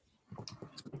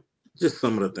just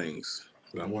some of the things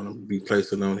that I want to be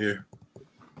placing on here.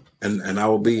 And I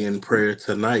will be in prayer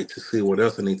tonight to see what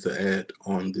else I need to add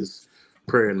on this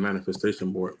prayer and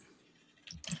manifestation board.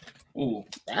 Ooh,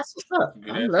 that's what's up.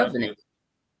 I'm loving it.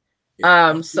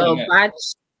 So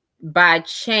by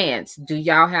chance, do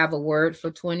y'all have a word for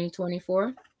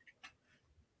 2024?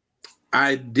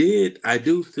 I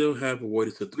do still have a word.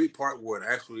 It's a 3-part word,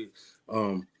 actually.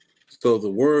 So the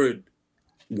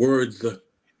words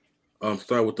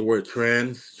start with the word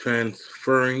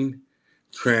transferring,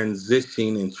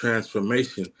 transition, and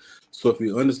transformation. So if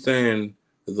you understand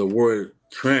the word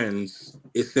trans,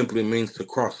 it simply means to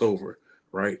cross over,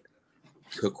 right?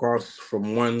 To cross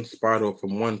from one spot or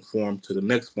from one form to the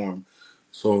next form.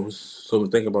 So we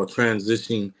think about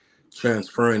transition,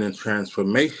 transferring, and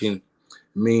transformation,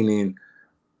 meaning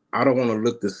I don't want to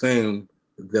look the same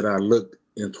that I looked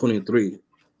in 23.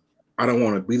 I don't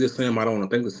want to be the same. I don't want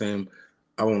to think the same.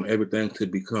 I want everything to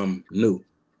become new,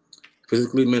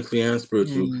 physically, mentally, and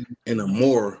spiritually, in a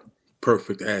more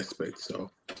perfect aspect. So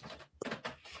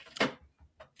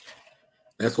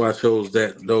that's why I chose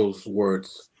those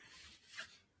words.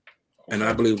 And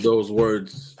I believe those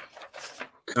words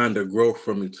kind of grow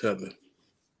from each other.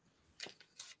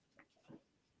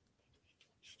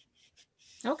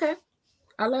 Okay.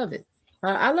 I love it.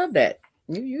 I love that.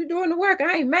 You doing the work.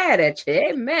 I ain't mad at you.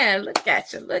 Hey, man, look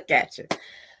at you. Look at you.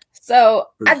 So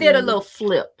I did a little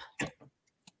flip.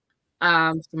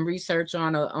 Some research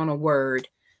on a word.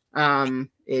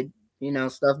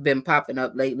 Stuff been popping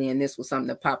up lately, and this was something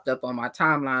that popped up on my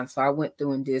timeline. So I went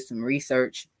through and did some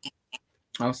research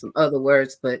on some other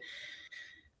words, but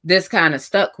this kind of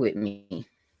stuck with me.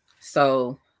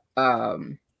 So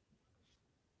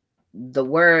the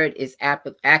word is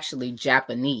actually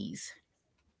Japanese,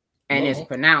 and it's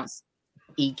pronounced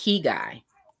ikigai.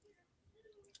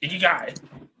 Ikigai.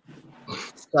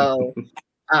 So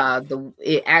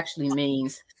it actually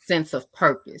means sense of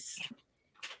purpose.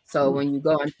 So when you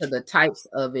go into the types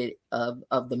of it,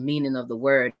 of the meaning of the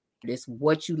word, it's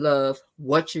what you love,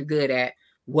 what you're good at,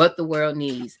 what the world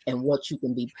needs, and what you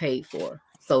can be paid for.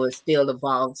 So it still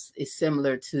evolves. It's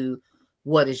similar to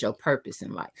what is your purpose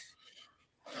in life.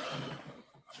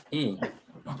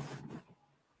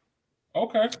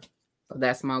 Okay. So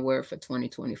that's my word for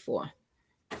 2024.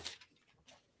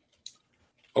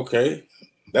 Okay.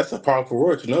 That's a powerful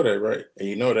word. You know that, right? And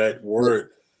you know that word,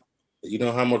 you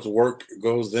know how much work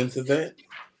goes into that?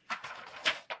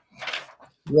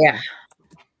 Yeah.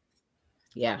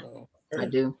 Okay. I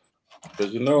do.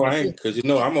 Because I'm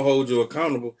gonna hold you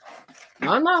accountable.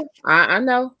 I know. I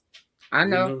know. You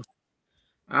know?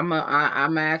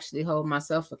 I'm actually hold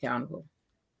myself accountable,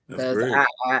 That's because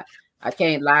great. I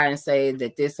can't lie and say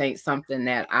that this ain't something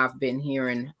that I've been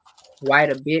hearing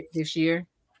quite a bit this year.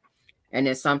 And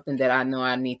it's something that I know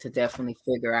I need to definitely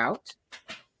figure out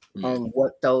on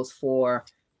what those 4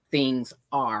 things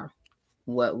are,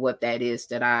 what that is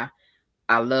that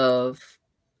I love,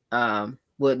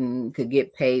 could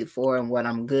get paid for, and what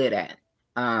I'm good at.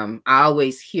 I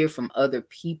always hear from other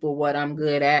people what I'm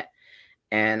good at,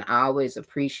 and I always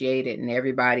appreciate it. And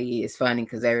everybody is funny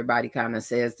because everybody kind of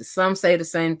says that some say the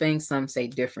same thing, some say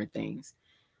different things,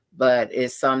 but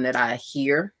it's some that I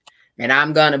hear. And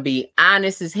I'm gonna be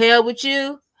honest as hell with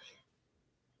you.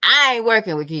 I ain't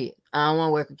working with kids. I don't want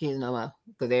to work with kids no more,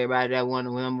 because everybody that want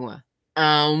to number one.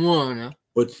 I don't wanna.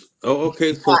 But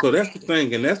okay, so that's the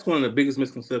thing, and that's one of the biggest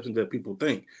misconceptions that people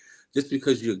think. Just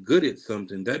because you're good at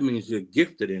something, that means you're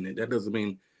gifted in it. That doesn't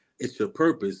mean it's your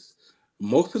purpose.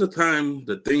 Most of the time,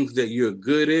 the things that you're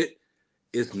good at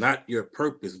is not your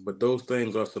purpose, but those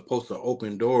things are supposed to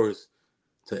open doors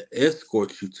to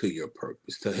escort you to your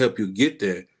purpose, to help you get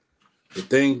there. The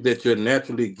things that you're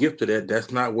naturally gifted at,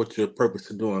 that's not what your purpose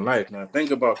to do in life. Now,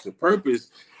 think about your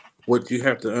purpose. What you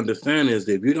have to understand is,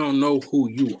 if you don't know who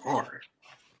you are,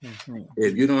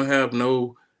 if you don't have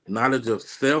no knowledge of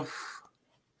self,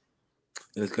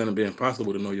 then it's going to be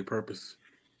impossible to know your purpose.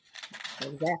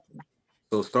 Exactly.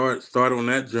 So start on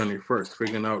that journey first,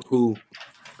 figuring out who.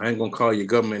 I ain't gonna call your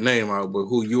government name out, but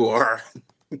who you are.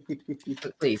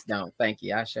 Please don't. Thank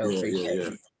you. I sure appreciate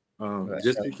it.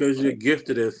 Just because you're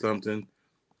gifted at something,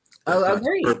 that's Oh, not your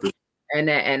agreed. purpose.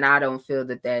 And I don't feel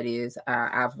that is.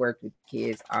 I've worked with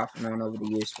kids off and on over the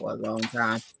years for a long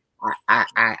time.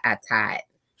 I tied.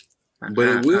 But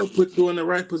it will put you in the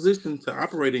right position to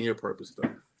operate in your purpose, though.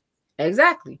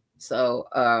 Exactly. So,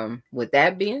 with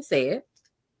that being said,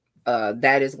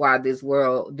 that is why this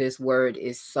word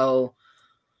is so.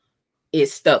 It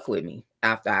stuck with me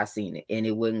after I seen it, and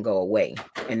it wouldn't go away.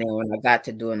 And then when I got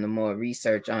to doing the more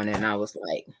research on it, and I was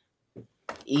like,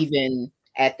 even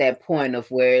at that point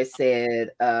of where it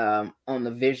said on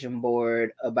the vision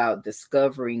board about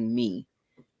discovering me,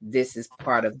 this is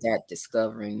part of that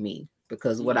discovering me,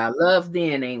 because what I love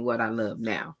then ain't what I love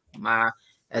now.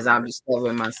 As I'm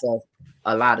discovering myself,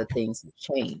 a lot of things have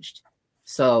changed.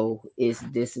 So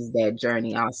this is that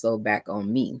journey also back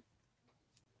on me.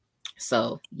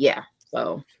 So yeah,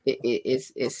 so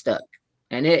it's stuck,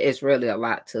 and it's really a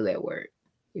lot to that word.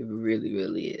 It really,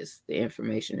 really is. The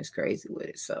information is crazy with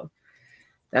it. So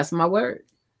that's my word.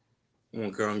 I'm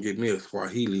gonna go and get me a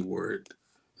Swahili word.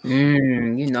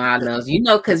 You know, I love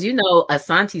because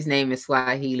Asante's name is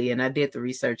Swahili, and I did the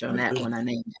research on that when I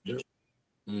named it.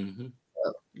 Mm-hmm.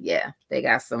 So, yeah, they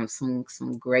got some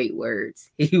great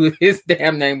words. His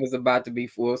damn name was about to be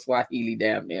full Swahili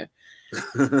down there.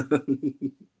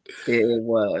 It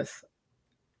was.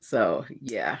 So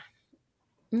yeah.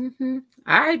 All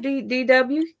right,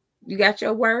 DW, you got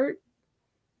your word?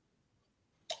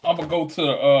 I'm gonna go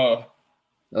to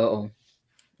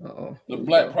the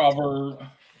Black proverb.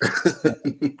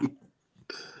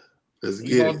 Let's We're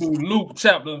get gonna do Luke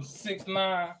chapter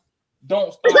 6:9.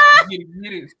 Don't stop, get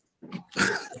it.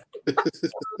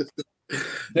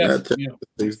 That's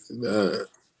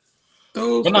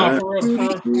but no,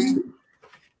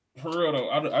 for real though,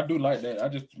 I do like that. I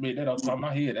just made that off the top of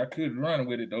my head. I could run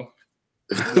with it though.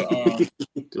 But,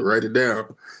 write it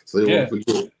down so you won't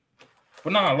forget.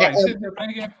 But nah, like sit there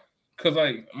thinking, because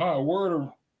like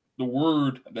the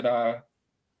word that I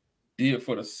did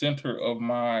for the center of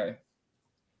my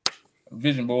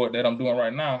vision board that I'm doing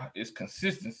right now is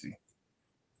consistency.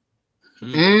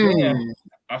 Then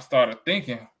I started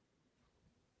thinking,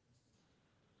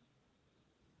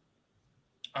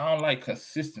 I don't like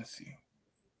consistency.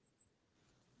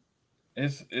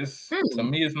 It's to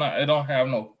me, it's not. It don't have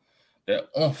that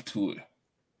oomph to it.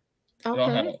 Okay. It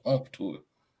don't have no oomph to it.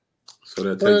 So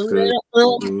that takes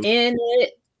in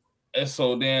it. And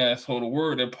so the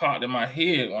word that popped in my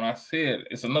head when I said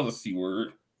it's another C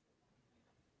word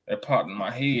that popped in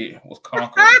my head was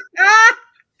conqueror.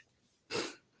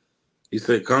 You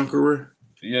said conqueror?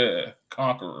 Yeah,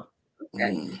 conqueror.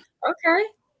 Okay. Okay.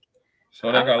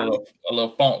 So that got a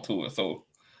little font to it. So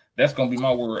that's gonna be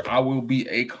my word. I will be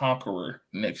a conqueror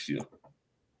next year.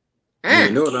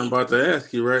 You know what I'm about to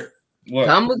ask you, right? What?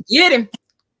 Come and get him.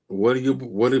 What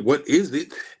is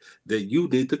it that you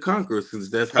need to conquer? Since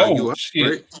that's how you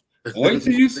operate. Wait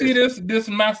till you see this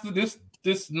masterpiece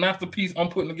I'm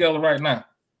putting together right now.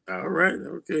 All right,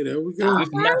 okay, there we go. This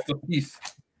masterpiece.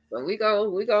 So we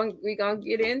gonna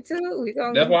get into it.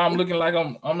 That's why I'm looking like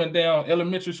I'm in down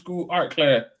elementary school art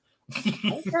class.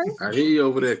 I hear you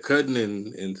over there cutting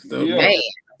and stuff. Yeah.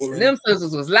 Man, them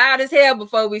sisters was loud as hell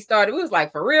before we started. We was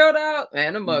like, for real, dog?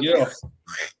 Man, them mugs. Yeah.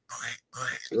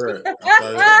 Right.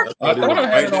 I thought I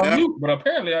had it on mute, but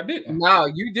apparently I didn't. No,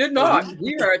 you did not.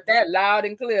 We heard that loud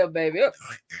and clear, baby. I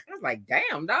was like,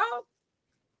 damn, dog.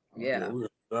 Yeah.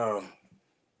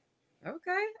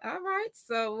 Okay, all right.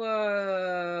 So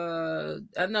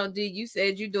I know D, you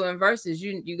said you doing verses.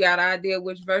 You got an idea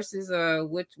which verses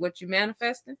what you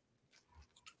manifesting?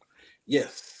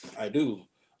 Yes, I do.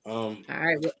 All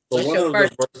right, what's your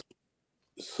first?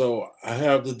 So I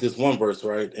have this one verse,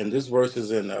 right? And this verse is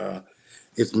in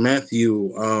it's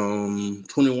Matthew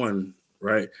 21,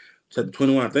 right? Chapter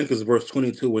 21, I think it's verse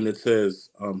 22 when it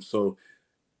says, so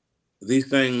these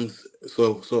things,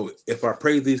 so if I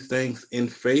pray these things in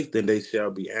faith, then they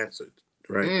shall be answered,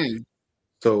 right?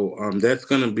 So that's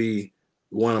gonna be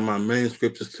one of my main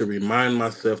scriptures to remind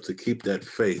myself to keep that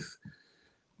faith,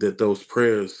 that those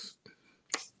prayers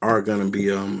are gonna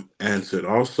be answered.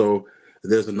 Also,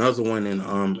 there's another one in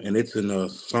and it's in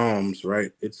Psalms,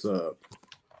 right? It's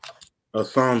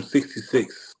Psalm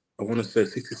 66. I want to say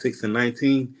 66 and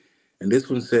 19. And this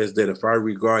one says that if I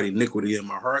regard iniquity in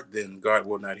my heart, then God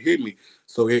will not hear me.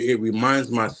 So it reminds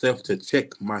myself to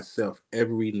check myself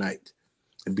every night.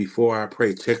 And before I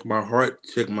pray, check my heart,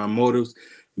 check my motives,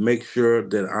 make sure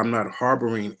that I'm not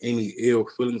harboring any ill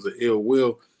feelings or ill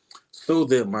will so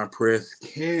that my prayers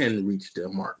can reach their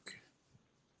mark.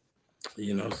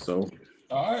 You know, so.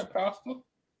 All right, Pastor.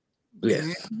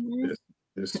 Yes.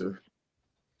 Yes, sir.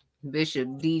 Bishop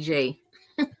DJ.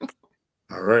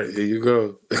 All right, here you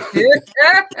go.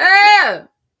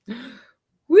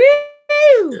 Woo!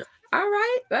 Yeah. All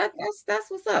right, that's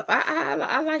what's up.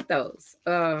 I like those.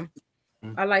 I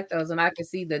like those, and I can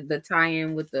see the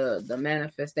tie-in with the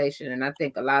manifestation. And I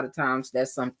think a lot of times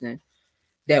that's something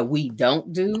that we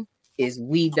don't do is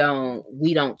we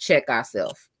don't check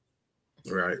ourselves.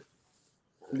 Right.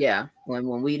 Yeah,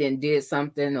 when we did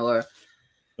something or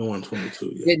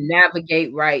 122, yeah. didn't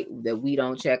navigate right, that we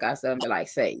don't check ourselves and be like,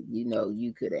 say,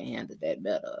 you could have handled that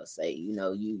better. Or say, you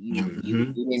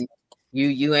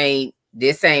ain't,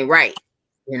 this ain't right.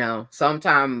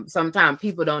 Sometimes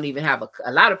people don't even have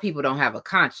a lot of people don't have a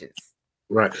conscience.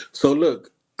 Right. So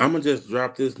look, I'm gonna just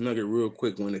drop this nugget real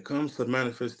quick. When it comes to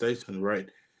manifestation, right,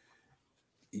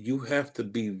 you have to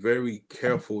be very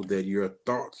careful that your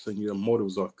thoughts and your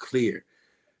motives are clear.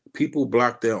 People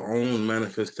block their own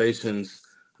manifestations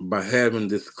by having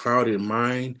this clouded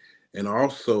mind, and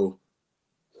also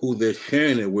who they're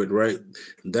sharing it with, right?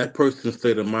 That person's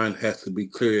state of mind has to be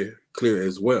clear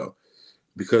as well,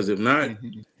 because if not,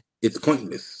 it's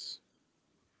pointless.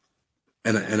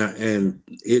 And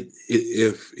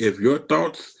if your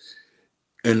thoughts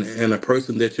and a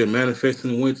person that you're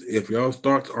manifesting with, if your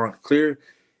thoughts aren't clear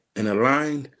and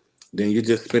aligned, then you're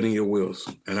just spinning your wheels.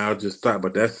 And I'll just stop.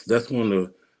 But that's one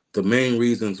of the main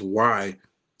reasons why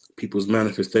people's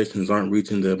manifestations aren't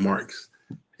reaching their marks.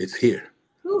 It's here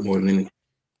more than anything.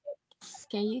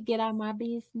 Can you get out my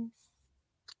business?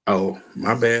 Oh,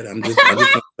 my bad. I just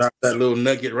gonna drop that little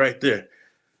nugget right there.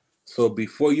 So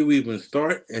before you even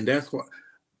start, and that's why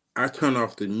I turn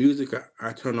off the music,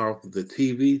 I turn off the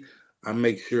TV, I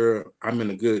make sure I'm in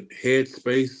a good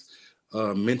headspace,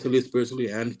 mentally, spiritually,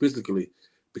 and physically,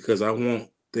 because I want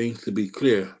things to be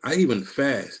clear. I even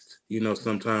fast,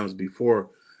 sometimes before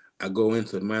I go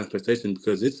into manifestation,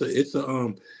 because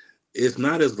it's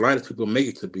not as light as people make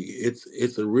it to be.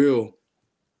 It's a real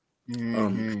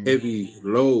heavy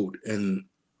load, and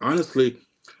honestly,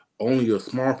 only a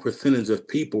small percentage of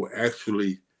people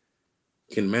actually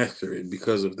can master it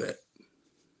because of that.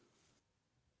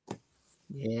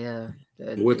 Yeah,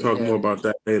 we'll talk more about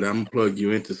that later. I'm gonna plug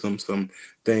you into some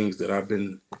things that I've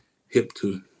been hip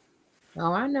to.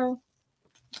 Oh, I know.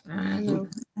 I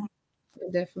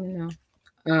definitely know.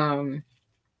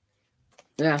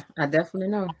 Yeah, I definitely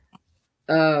know.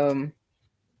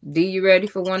 D, you ready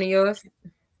for one of yours?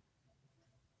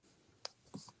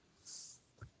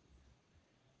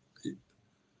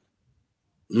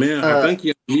 Man, I think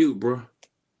you're on mute, bro.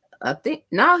 I think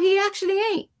no, he actually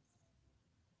ain't.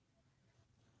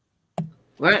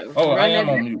 Right. I am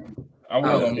on mute. I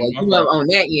was on mute. Well, you were on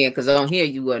that end because on here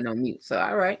you wasn't on mute. So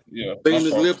all right. Yeah. Seeing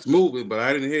his lips moving, but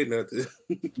I didn't hear nothing.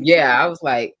 Yeah, I was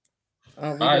like,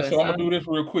 all right, so I'm gonna do this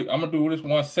real quick. I'm gonna do this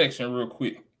one section real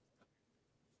quick.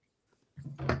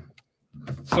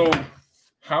 So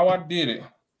how I did it,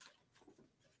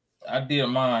 I did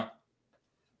mine.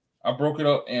 I broke it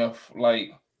up in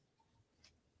like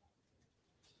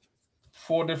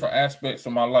 4 different aspects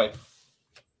of my life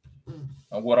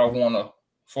and what I want to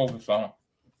focus on.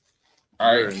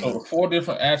 All right, so the 4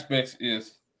 different aspects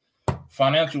is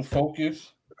financial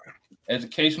focus,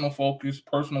 educational focus,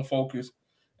 personal focus,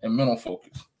 and mental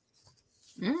focus.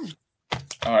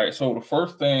 All right, so the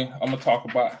first thing I'm gonna talk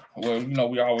about, well, you know,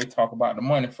 we always talk about the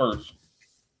money first.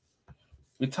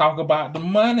 We talk about the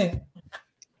money.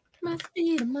 Must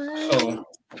be the money. So,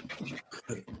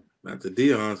 not the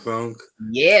Dion song.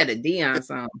 Yeah, the Dion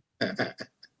song.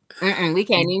 We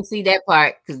can't even see that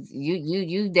part because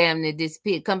you damn near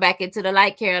disappeared. Come back into the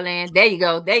light, Caroline. There you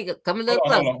go. Come a little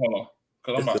closer. Hold on.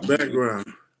 Cause I'm about the background.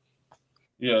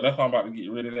 Yeah, that's why I'm about to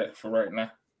get rid of that for right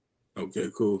now. Okay,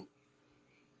 cool.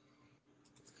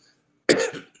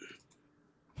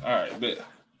 All right, bet.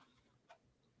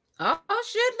 Oh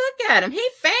shit! Look at him. He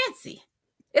fancy.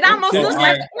 It almost looks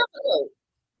like an episode.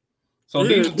 So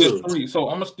these are just 3. So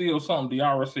I'm gonna steal something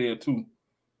Diara said too.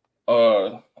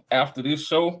 After this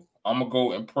show, I'm gonna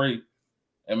go and pray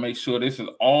and make sure this is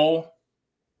all.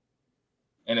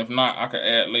 And if not, I can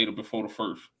add later before the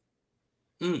first.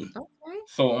 Okay.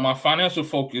 So my financial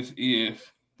focus is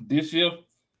this year,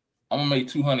 I'm gonna make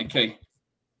 $200K.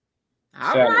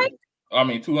 All right. I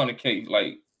mean 200K,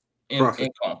 like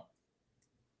income.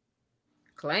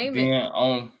 Claim then, it.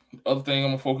 Other thing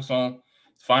I'm gonna focus on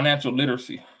financial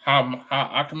literacy. How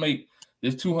I can make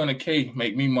this 200K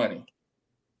make me money.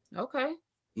 Okay.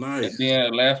 Nice. And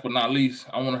then last but not least,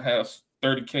 I want to have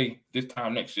 30K this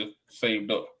time next year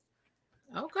saved up.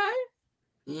 Okay.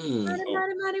 Money.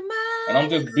 And I'm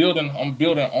just building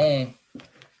on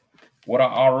what I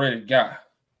already got.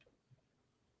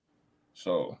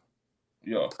 So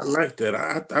yeah. I like that.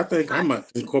 I think I might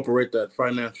incorporate that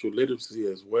financial literacy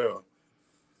as well.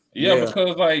 Yeah.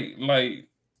 Because like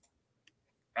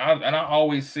I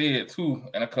always say it too,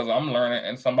 and because I'm learning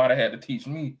and somebody had to teach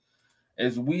me,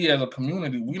 is we as a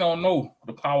community, we don't know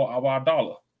the power of our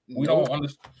dollar. We don't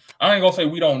understand. I ain't gonna say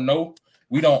we don't know.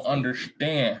 We don't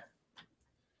understand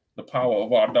the power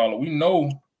of our dollar. We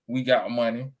know we got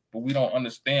money, but we don't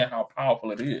understand how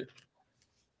powerful it is.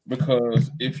 Because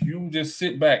if you just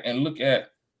sit back and look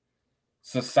at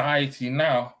society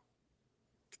now,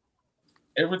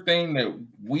 everything that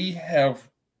we have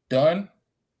done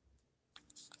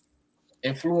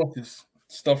influences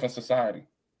stuff in society.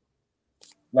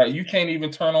 Like you can't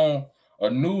even turn on a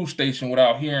news station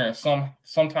without hearing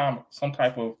some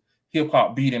type of hip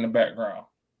hop beat in the background.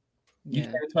 You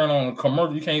can't turn on a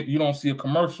commercial. You don't see a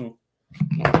commercial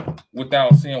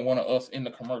without seeing one of us in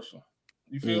the commercial.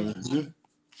 You feel me?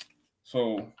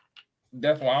 So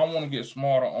that's why I want to get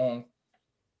smarter on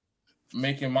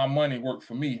making my money work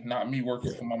for me, not me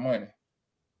working for my money.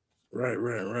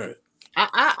 Right.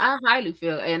 I highly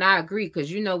feel, and I agree,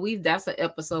 because that's an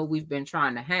episode we've been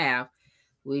trying to have.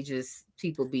 We just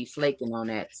people be flaking on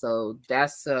that, so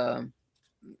that's I'm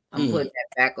putting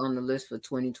that back on the list for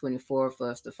 2024 for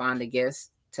us to find a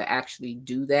guest to actually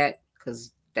do that,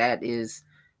 because that is,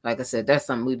 like I said, that's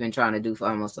something we've been trying to do for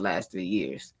almost the last 3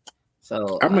 years.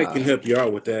 So I can help you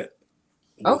out with that.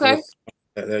 Okay.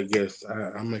 I guess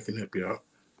I can help you out.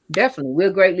 Definitely,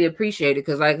 we'll greatly appreciate it,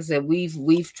 because like I said,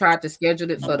 we've tried to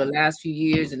schedule it for the last few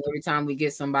years, and every time we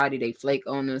get somebody, they flake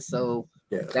on us. So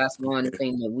that's one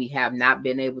thing that we have not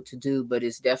been able to do, but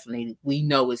it's definitely, we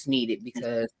know it's needed,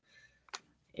 because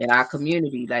in our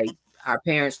community, like a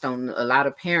lot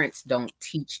of parents don't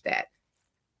teach that.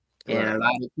 And a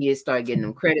lot of kids start getting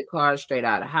them credit cards straight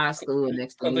out of high school, and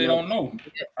next thing they don't know.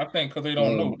 I think because they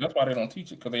don't know. That's why they don't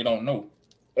teach it, because they don't know.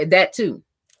 That too.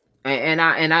 And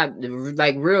I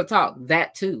like, real talk,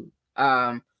 that too.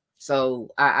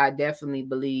 So I definitely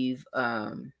believe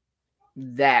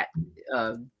that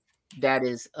that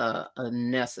is a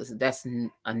necessity.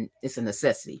 It's a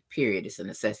necessity. Period. It's a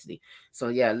necessity. So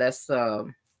yeah, let's.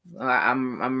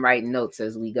 I'm writing notes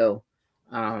as we go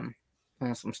on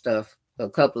some stuff. A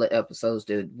couple of episodes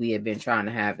that we have been trying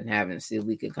to have and haven't, see if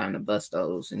we can kind of bust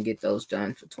those and get those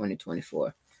done for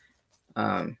 2024.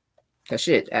 Cause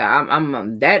shit,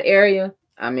 I'm that area.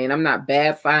 I mean, I'm not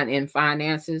bad in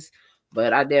finances,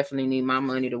 but I definitely need my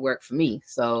money to work for me.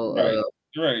 So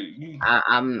Right.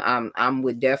 I'm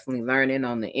with definitely learning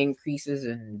on the increases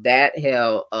and that.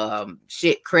 Hell,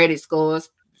 credit scores.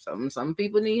 Some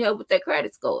people need help with their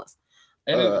credit scores.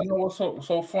 And you know what's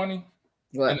so funny?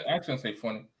 What? And I shouldn't say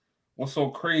funny. What's so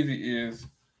crazy is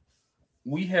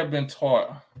we have been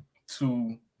taught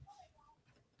to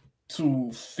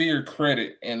fear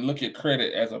credit and look at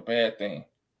credit as a bad thing.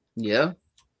 Yeah.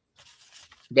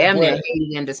 Damn near hate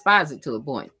it and despise it to a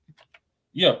point.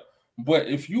 Yeah. But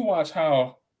if you watch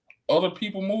how other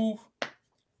people move,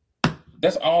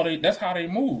 that's how they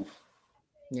move.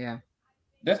 Yeah.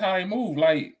 That's how they move.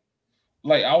 Like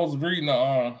I was reading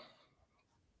an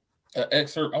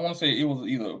excerpt. I want to say it was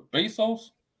either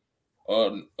Bezos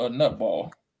or a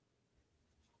nutball.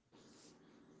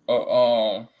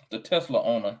 The Tesla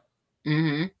owner.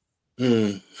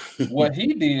 Mm-hmm. What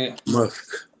he did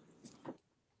Musk.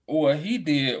 What he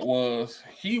did was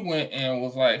he went and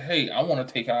was like, "Hey, I want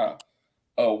to take out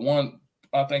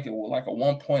I think it was like a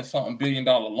 $1.something billion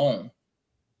loan."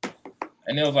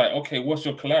 And they was like, "Okay, what's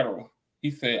your collateral?"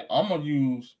 He said, "I'm gonna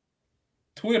use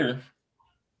Twitter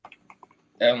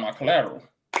as my collateral,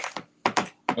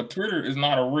 but Twitter is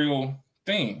not a real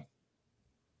thing."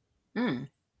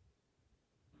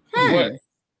 But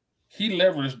he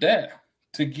leveraged that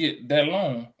to get that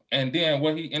loan, and then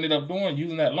what he ended up doing,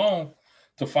 using that loan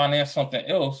to finance something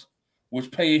else, which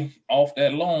paid off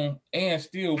that loan and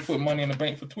still put money in the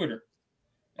bank for Twitter.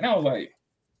 And I was like,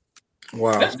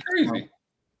 wow, that's crazy.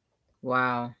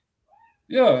 Wow.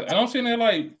 Yeah, and I'm sitting there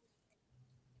like,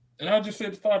 and I just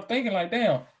start thinking like,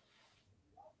 damn,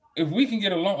 if we can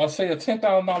get a loan, or say a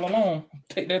 $10,000 loan,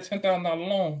 take that $10,000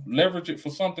 loan, leverage it for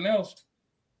something else,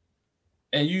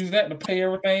 and use that to pay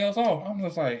everything else off. I'm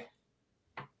just like,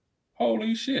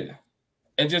 holy shit.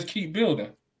 And just keep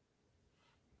building.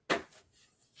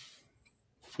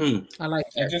 I like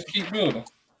that. And just keep building.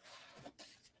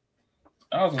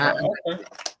 I was like, okay.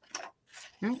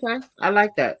 Okay. I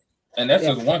like that. And that's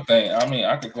just one thing. I mean,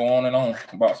 I could go on and on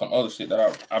about some other shit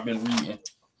that I've been reading.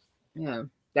 Yeah.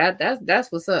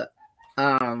 That's what's up.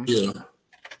 Yeah.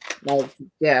 Like,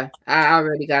 yeah, I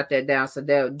already got that down. So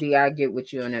that D, I get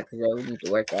with you on that because we need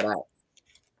to work that out.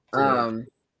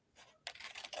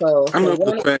 So I love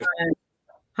the fact,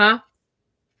 huh?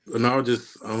 And I was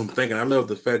just thinking, I love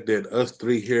the fact that us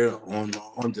three here on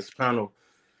this panel,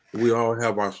 we all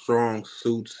have our strong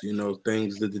suits, you know,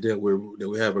 things that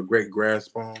we have a great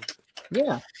grasp on.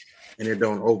 Yeah. And it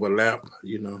don't overlap,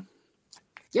 you know.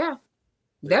 Yeah.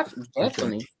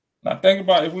 Definitely. Now think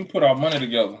about if we put our money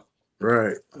together.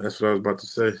 Right. That's what I was about to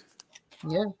say.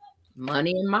 Yeah.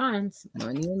 Money and minds.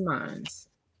 Money and minds.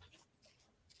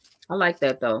 I like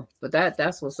that though. But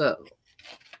that's what's up.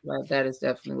 Like that is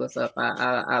definitely what's up.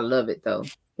 I love it though.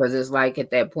 Because it's like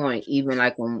at that point, even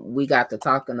like when we got to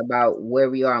talking about where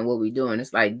we are and what we're doing,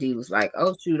 it's like D was like,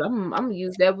 "Oh shoot, I'm gonna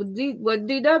use that with what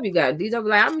DW got." DW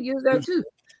like, "I'm gonna use that too."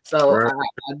 So right.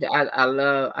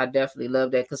 I definitely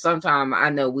love that because sometimes I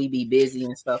know we be busy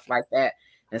and stuff like that,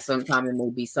 and sometimes it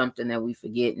may be something that we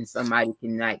forget, and somebody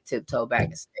can like tiptoe back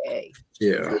and say, "Hey,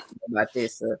 yeah, about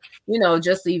this," you know,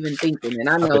 just even thinking. And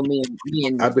I know me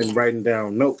and I've been writing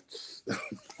down notes.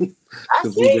 I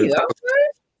see you.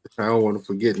 Okay. I don't want to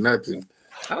forget nothing.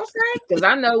 Okay, because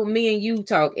I know me and you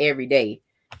talk every day,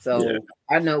 so yeah.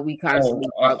 I know we constantly.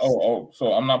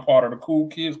 So I'm not part of the Cool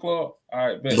Kids Club. All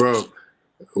right, bet. Bro,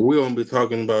 we won't be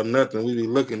talking about nothing. We be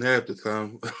looking half the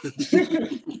time.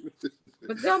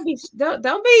 But don't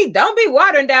be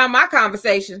watering down my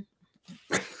conversation.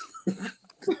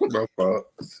 My fault.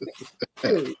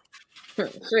 Shoot,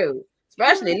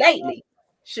 especially lately.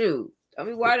 Shoot, don't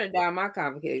be watering down my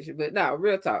conversation. But no,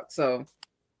 real talk. So.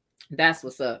 That's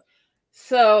what's up.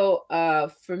 So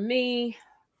for me,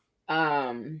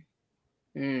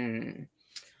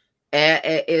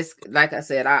 it's like I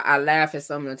said, I laugh at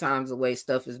some of the times the way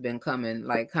stuff has been coming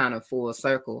like kind of full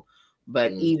circle.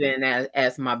 But even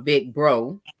as my big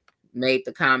bro made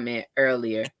the comment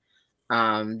earlier,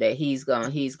 that he's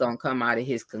gonna come out of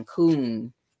his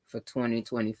cocoon for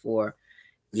 2024.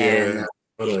 Yeah,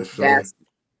 and that's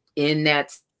in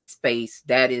that space.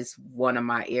 That is one of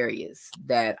my areas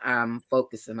that I'm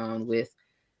focusing on with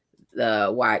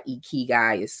why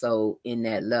Ikigai is so in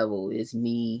that level is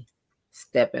me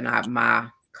stepping out my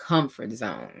comfort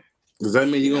zone. Does that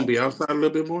mean you're gonna be outside a little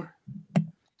bit more?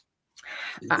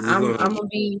 I'm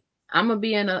gonna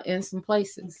be in some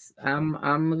places. I'm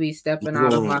gonna be stepping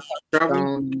out of my comfort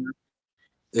zone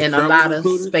in a lot of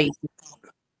spaces.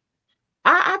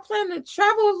 I plan to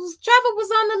travel. Travel was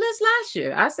on the list last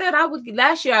year. I said I would.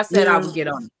 Last year I said I would get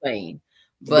on the plane.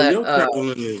 But your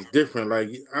traveling is different. Like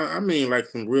I mean, like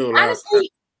some real. Honestly,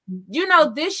 you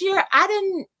know, this year I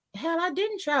didn't. hell, I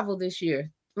didn't travel this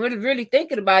year. Really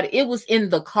thinking about it, it was in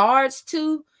the cards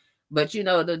too. But you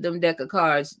know, them deck of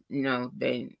cards, you know,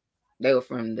 they were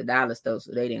from the dollar store,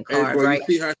 so they didn't Hey, card bro, you right.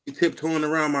 see how she tiptoeing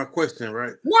around my question,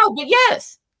 right? No, but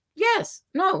yes,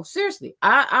 no, seriously,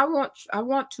 I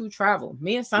want to travel.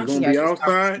 Me and You're Santi gonna had be this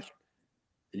outside.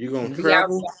 You're gonna conversation. Be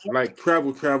travel, outside. like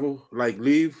travel, like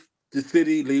leave the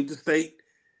city, leave the state,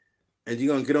 and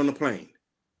you're gonna get on the plane.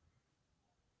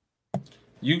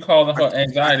 You causing her I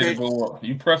anxiety to can't. go up.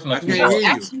 You pressing her I too can't No, hard.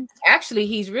 hear you. actually,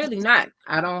 he's really not.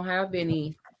 I don't have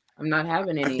any. I'm not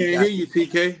having I any can't hear you,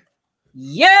 TK.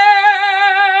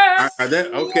 Yes,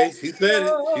 Okay. yes, She said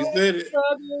it. She Lord, said it. for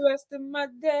the rest of my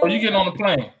Oh, you day. getting on the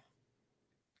plane?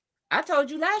 I told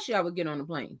you last year I would get on the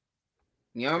plane.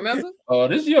 You don't remember?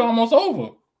 This year almost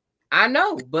over. I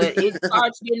know, but it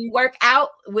cards didn't work out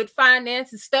with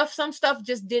finance and stuff. Some stuff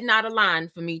just did not align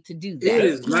for me to do It that.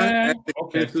 is not as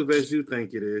Okay. expensive as you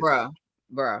think it is. Bruh.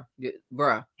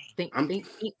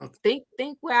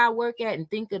 Think where I work at and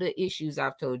think of the issues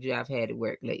I've told you I've had at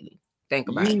work lately. Think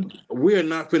about it. We are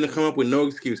not going to come up with no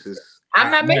excuses. I'm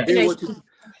not making excuses.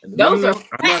 Those are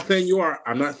I'm not saying you are.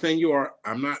 I'm not saying you are.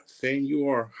 I'm not saying you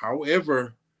are.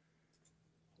 However,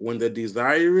 when the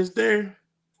desire is there,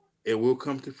 it will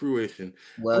come to fruition.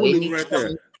 well, I'm it leave needs right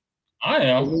there. I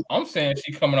am. I'm saying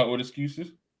she coming up with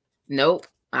excuses. Nope,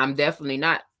 I'm definitely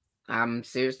not. I'm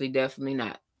seriously definitely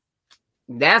not.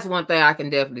 That's one thing I can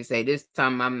definitely say. This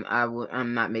time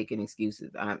I'm not making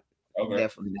excuses. I'm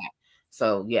definitely not.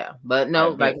 So yeah, but no,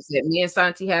 like I said, me and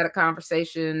Santi had a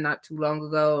conversation not too long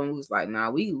ago, and we was like,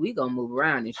 "Nah, we gonna move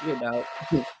around this year, dog.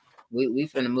 we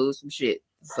finna move some shit."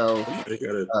 So they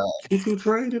got a choo-choo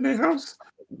train in their house.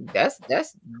 That's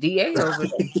DA over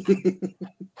there.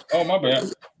 Oh, my bad.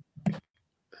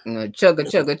 Chugga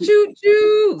choo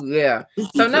choo. Yeah.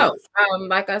 So no,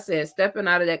 like I said, stepping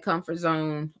out of that comfort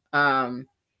zone,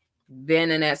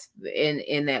 then in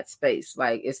that space,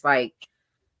 like it's like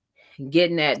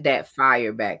getting that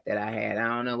fire back that I had. I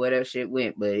don't know where that shit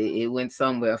went, but it went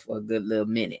somewhere for a good little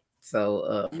minute.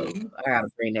 So I gotta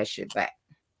bring that shit back.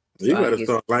 You gotta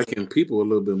start liking people a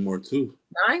little bit more too.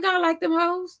 I ain't gotta like them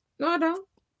hoes. No, I don't.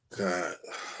 God.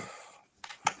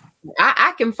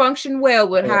 I can function well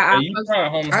with how I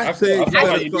said you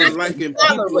gotta start liking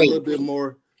people a little bit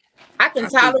more. I can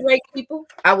tolerate people.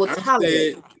 I will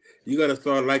tolerate. You gotta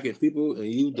start liking people,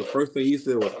 and the first thing you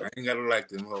said was, "I ain't gotta like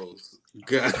them hoes."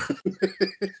 God.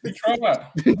 You try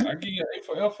that. I give you A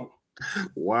for effort.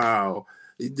 Wow.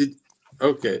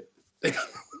 Okay.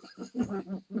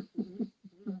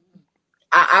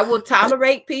 I will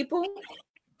tolerate people.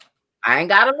 I ain't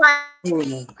gotta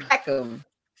like them,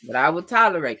 but I will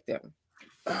tolerate them.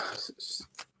 I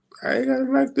ain't gotta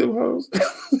like them hoes.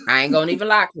 I ain't gonna even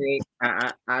lie, Craig.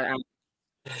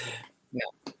 No.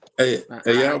 Hey,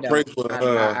 y'all pray for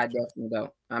I definitely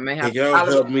don't. I may have y'all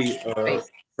help me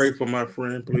pray for my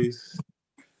friend, please.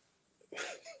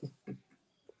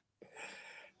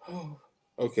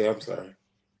 Okay, I'm sorry.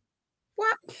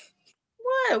 What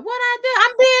I do?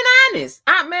 I'm being honest.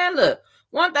 Man, look,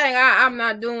 one thing I'm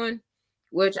not doing,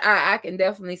 which I can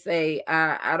definitely say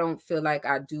I don't feel like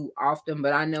I do often,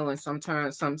 but I know in some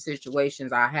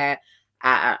situations I've had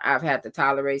to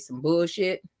tolerate some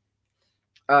bullshit.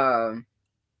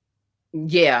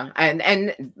 Yeah,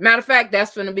 and matter of fact,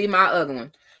 that's gonna be my other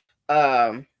one.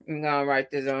 I'm gonna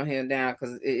write this on here down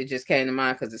because it just came to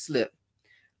mind because it slipped.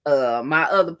 My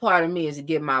other part of me is to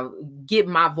get my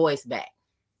voice back.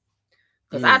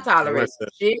 Because I tolerate some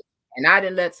shit, and I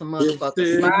didn't let some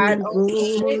motherfuckers slide over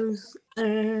shit.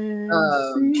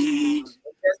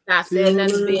 Just not saying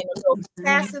nothing, being a little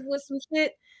passive with some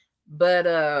shit. But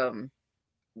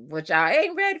what y'all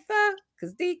ain't ready for,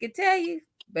 because D can tell you,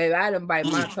 baby, I done bite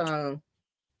my tongue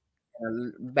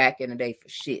back in the day for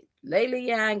shit. Lately,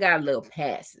 yeah, I ain't got a little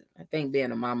passive. I think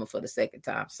being a mama for the second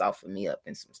time softened me up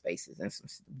in some spaces and some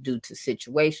due to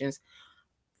situations.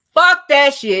 Fuck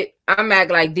that shit. I'm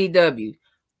acting like DW.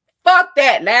 Fuck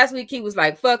that. Last week he was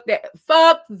like, fuck that.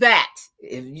 Fuck that.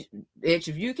 If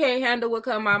you can't handle what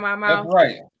come out my mouth, that's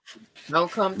right.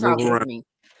 Don't come talk to me.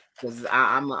 Because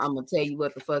I'm going to tell you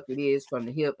what the fuck it is from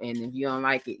the hip. And if you don't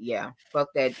like it, yeah, fuck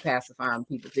that pacifying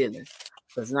people's feelings.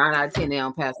 Because 9 out of 10, they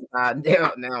don't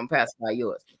pacify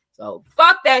yours. So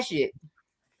fuck that shit.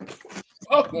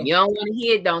 Okay. You don't want to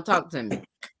hear it, don't talk to me.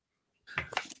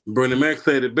 Bernie Mac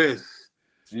said it best.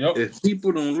 Yep. If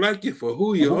people don't like you for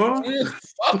who you are,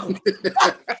 fuck them.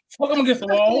 Fuck them against the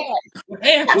wall.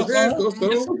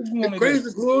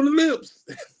 Crazy glue on the lips.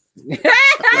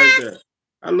 I like that.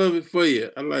 I love it for you.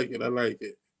 I like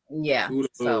it. Yeah.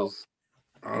 Kudos.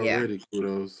 Already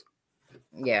kudos.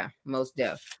 Yeah, most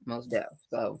def.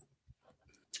 So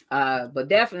But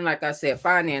definitely, like I said,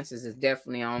 finances is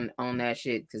definitely on that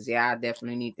shit. Cause I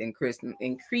definitely need to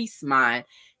increase mine,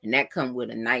 and that come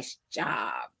with a nice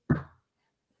job.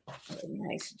 A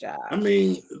nice job. I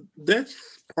mean,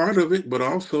 that's part of it, but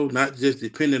also not just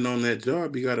depending on that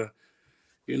job. You gotta,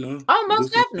 Oh, do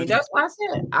most some definitely. things. That's why I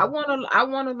said I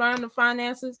want to learn the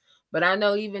finances, but I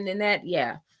know even in that,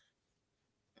 yeah,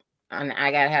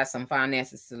 I gotta have some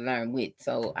finances to learn with.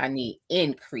 So I need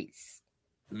increase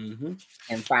Mm-hmm.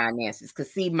 in finances. Cause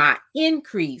see, my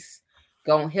increase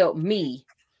gonna help me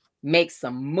make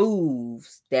some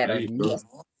moves that There are you go.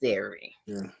 necessary.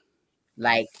 Yeah.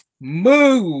 Like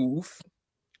move.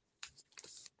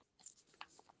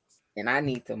 And I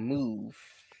need to move.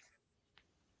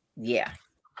 Yeah.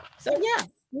 So yeah.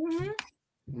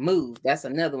 Move. That's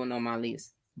another one on my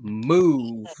list.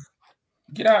 Move.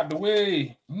 Get out the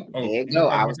way. There Oh, you you go.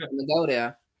 gotta I get was that. gonna go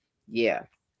there. Yeah.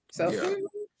 So Yeah.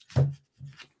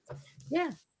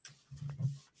 yeah.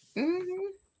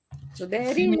 So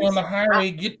that See me on is. the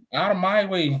highway. Get out of my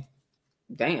way.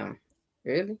 Damn.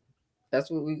 Really? That's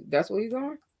where you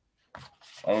going?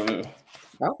 Oh yeah.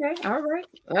 Okay. All right.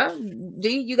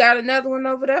 D, you got another one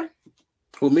over there?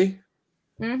 Who, me?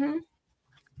 Mm-hmm.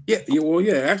 Yeah. Well,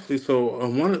 yeah. Actually,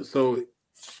 so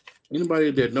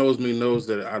anybody that knows me knows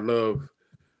that I love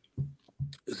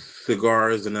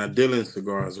cigars and I deal in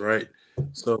cigars, right?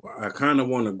 So I kind of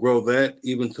want to grow that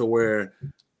even to where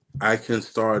I can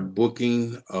start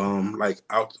booking like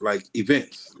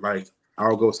events. Like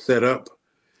I'll go set up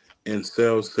and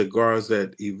sell cigars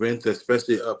at events,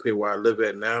 especially up here where I live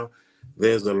at now.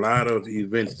 There's a lot of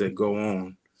events that go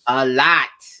on. A lot.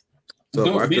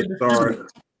 So if I Be a could distributor.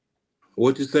 start,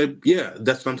 what you say? Yeah,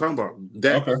 that's what I'm talking about.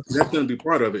 Okay. That's going to be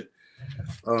part of it.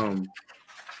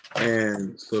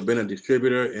 And so being a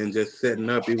distributor and just setting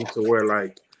up even to where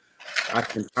like I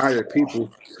can hire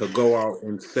people to go out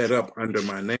and set up under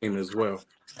my name as well.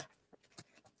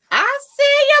 I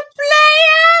see you,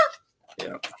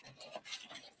 player. Yeah.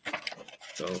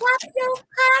 So What's your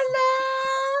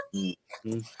color?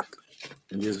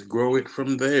 and just grow it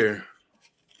from there.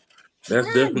 That's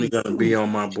definitely going to be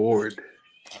on my board.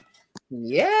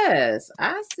 Yes,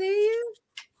 I see you.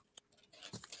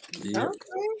 Yep.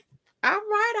 Okay. All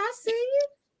right, I see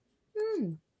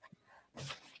you.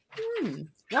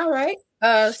 All right.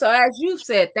 So as you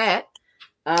said that,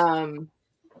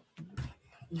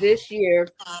 this year,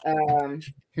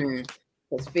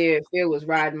 because fear was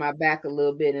riding my back a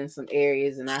little bit in some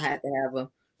areas, and I had to have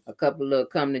a couple of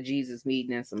come to Jesus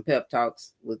meeting and some pep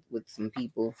talks with some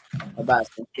people about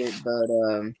some shit. But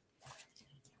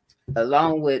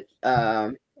along with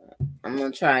I'm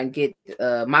gonna try and get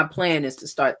my plan is to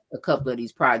start a couple of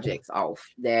these projects off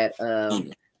that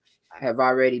have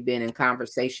already been in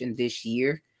conversation this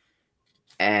year,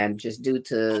 and just due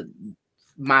to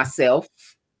myself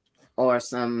or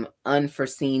some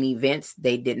unforeseen events,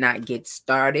 they did not get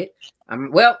started.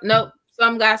 Well, no,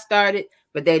 some got started,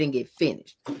 but they didn't get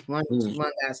finished. One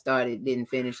got started, didn't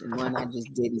finish, and one I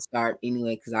just didn't start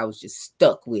anyway because I was just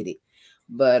stuck with it.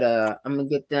 But I'm gonna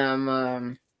get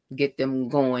them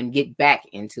going, get back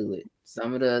into it.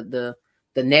 Some of the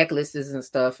necklaces and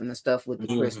stuff and the stuff with the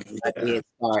crystals I did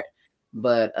start,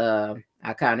 but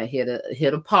I kind of hit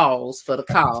a pause for the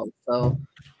call. So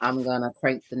I'm gonna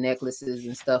crank the necklaces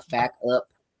and stuff back up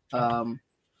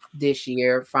this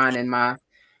year, finding my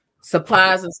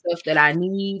supplies and stuff that I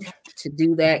need to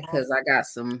do that because I got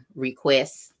some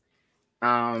requests.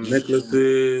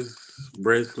 Necklaces,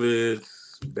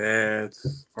 bracelets,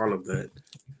 bats, all of that.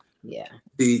 Yeah.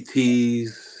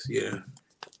 tees, yeah.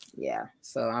 Yeah.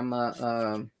 So I'm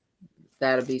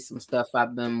that'll be some stuff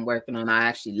I've been working on. I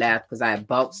actually laughed because I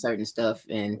bought certain stuff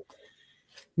and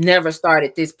never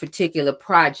started this particular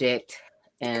project,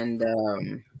 and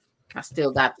I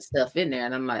still got the stuff in there,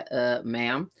 and I'm like,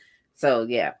 ma'am. So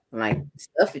yeah, I'm like,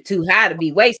 stuff is too high to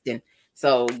be wasting.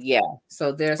 So yeah,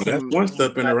 so there's That's one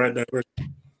step in the right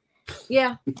direction.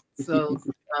 Yeah. So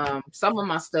some of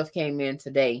my stuff came in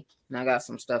today, and I got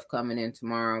some stuff coming in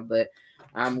tomorrow, but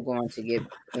I'm going to get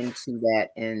into that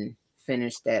and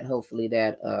finish that. Hopefully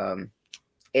that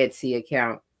Etsy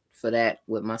account for that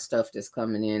with my stuff that's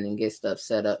coming in and get stuff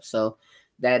set up. So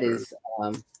that is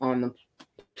on the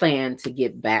plan to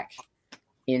get back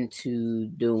into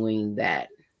doing that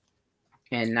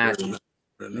and not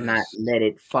let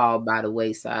it fall by the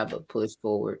wayside, but push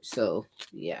forward. So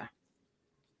yeah.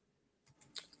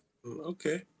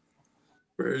 Okay.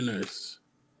 Very nice.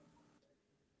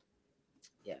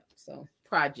 Yeah. So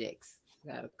projects.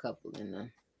 Got a couple in the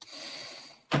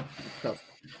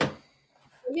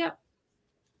Yep.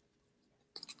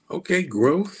 Okay,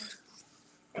 growth.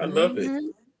 I love it.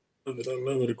 I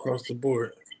love it across the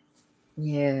board.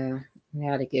 Yeah,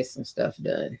 got to get some stuff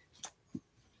done.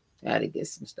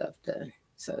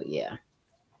 So yeah.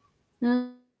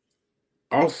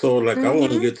 Also, like I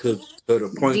want to get to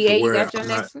the point to DA, you where got your I'm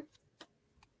not. next one?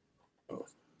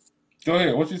 Go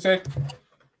ahead. What you say?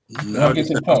 You I want to get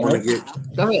to the I point, want right? to get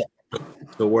Go ahead.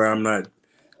 to where I'm not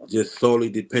just solely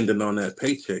dependent on that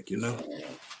paycheck.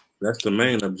 That's the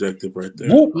main objective right there.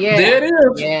 Whoop, Yeah, there it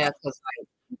is. yeah, because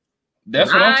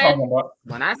That's what I'm talking about.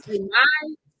 when I say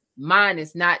mine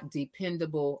is not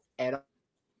dependable at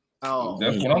all.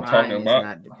 That's what I'm Mine talking is about.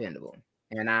 not dependable,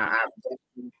 and I've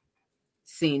definitely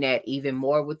seen that even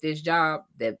more with this job.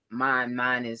 That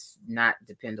mine is not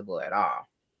dependable at all,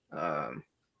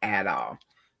 at all.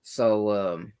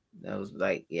 So that was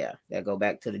like, yeah, that go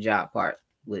back to the job part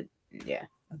with a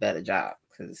better job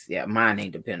because mine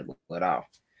ain't dependable at all.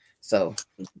 So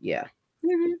yeah.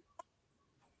 Mm-hmm.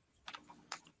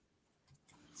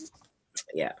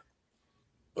 Yeah.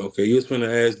 Okay, you was going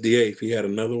to ask DA if he had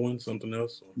another one, something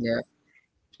else. Yeah.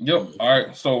 Yep. All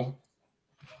right. So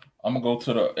I'm gonna go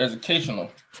to the educational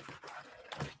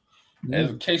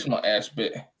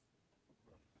aspect.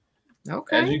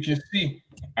 Okay. As you can see,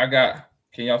 I got.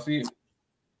 Can y'all see it?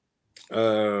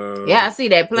 Yeah, I see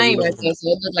that plane right there.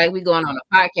 So it looks like we're going on a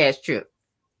podcast trip.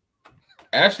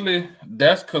 Actually,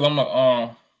 that's because I'm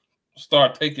gonna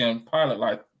start taking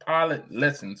pilot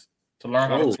lessons to learn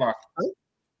how to fly.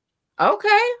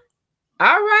 Okay.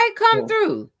 All right, come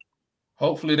through.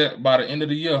 Hopefully that by the end of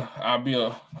the year I'll be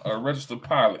a registered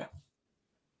pilot.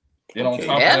 Then on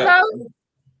top of that,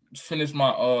 finish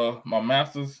my my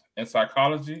master's in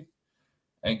psychology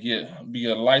and be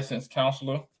a licensed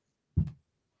counselor.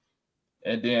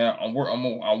 And then I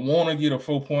want to get a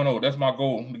 4.0. That's my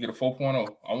goal, to get a 4.0.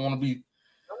 I want to be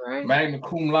magna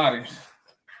cum laude.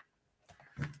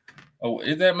 Oh,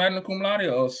 is that magna cum laude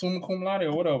or summa cum laude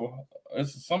or whatever?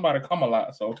 It's somebody come a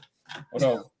lot, so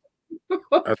whatever.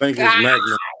 I think it's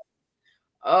magna.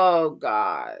 Oh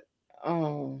God.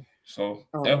 Oh. So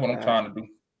that's what I'm trying to do.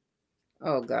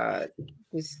 Oh God.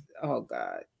 This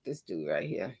dude right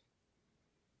here.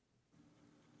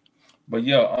 But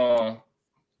yeah,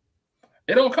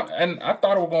 it don't come, and I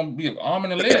thought it was gonna be an arm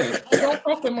and a leg. It don't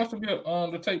cost that much to be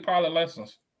to take pilot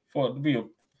lessons to be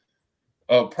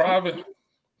a private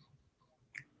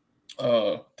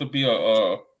to be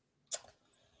a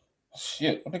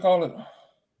shit. What they call it?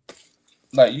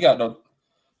 Like you got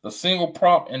the single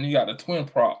prop and you got the twin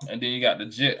prop and then you got the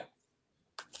jet.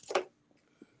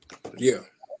 Yeah.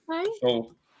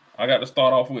 So I got to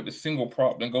start off with the single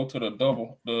prop, then go to the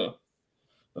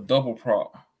double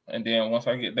prop, and then once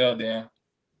I get there, then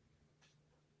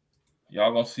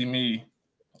y'all gonna see me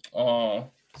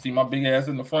see my big ass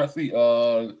in the front seat.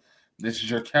 This is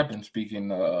your captain speaking.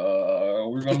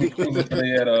 We're gonna be cruising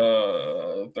today at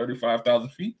 35,000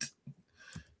 feet.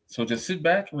 So just sit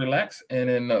back, relax, and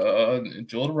then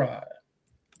enjoy the ride.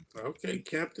 Okay,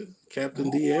 Captain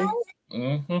DA.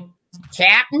 Mm-hmm.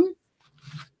 Captain.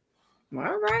 All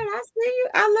right, I see you.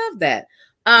 I love that.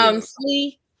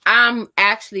 See, I'm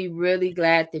actually really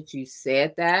glad that you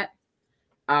said that.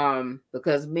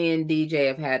 Because me and DJ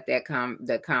have had that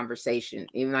conversation.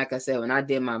 Even like I said, when I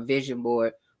did my vision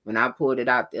board, when I pulled it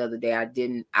out the other day,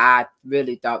 I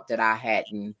really thought that I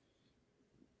hadn't.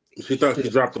 She thought she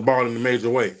dropped the ball in a major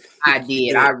way. I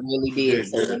did. I really did.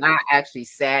 So when I actually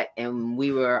sat and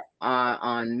we were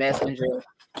on Messenger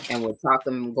and we're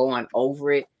talking, going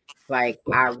over it, like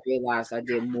I realized I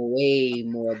did way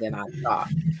more than I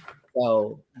thought.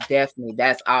 So definitely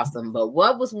that's awesome. But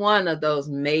what was one of those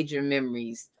major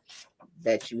memories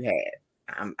that you had?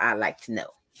 I like to know.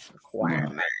 Acquire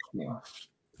mine.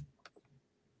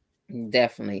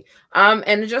 Definitely.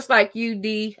 And just like you,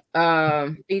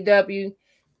 DW,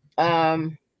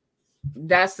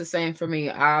 that's the same for me.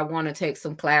 I want to take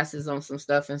some classes on some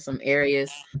stuff in some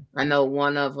areas. I know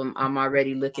one of them I'm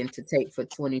already looking to take for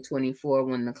 2024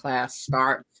 when the class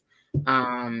starts.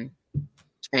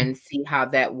 And see how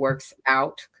that works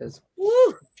out. Because,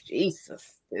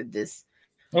 Jesus, this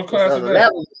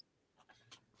level.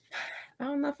 I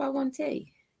don't know if I want to tell you.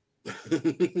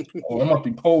 Oh, it must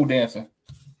be pole dancing.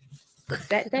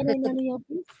 That ain't none of your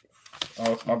business.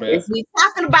 Oh, my bad. If we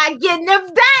talking about getting them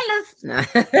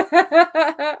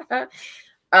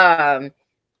dollars.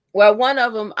 Well, one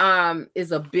of them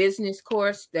is a business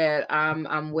course that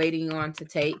I'm waiting on to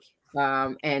take.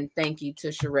 And thank you to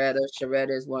Sharetta.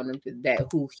 Sharetta is one of that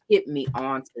who hit me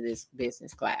onto this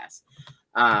business class.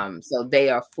 So they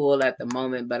are full at the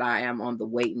moment, but I am on the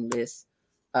waiting list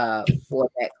for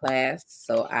that class.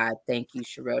 So I thank you,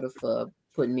 Sharetta, for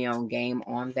putting me on game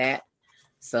on that.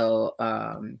 So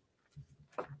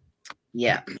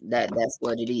yeah, that's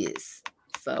what it is.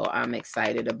 So I'm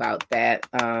excited about that.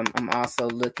 I'm also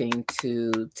looking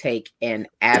to take an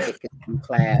advocacy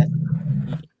class.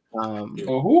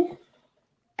 Who?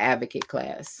 Advocate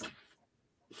class.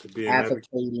 To be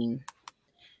an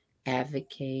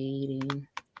Advocating.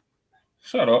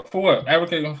 Shut up. For what?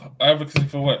 Advocacy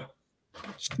for what?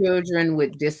 Children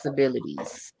with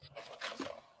disabilities.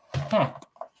 Huh.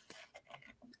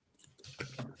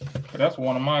 That's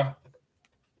one of my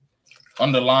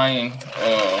underlying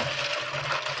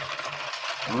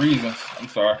reasons. I'm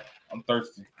sorry. I'm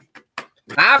thirsty.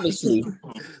 Obviously.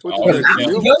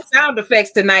 Your sound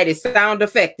effects tonight is sound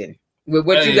affecting with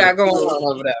what you got going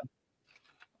on over there.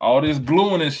 All this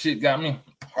gluing and shit got me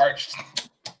parched.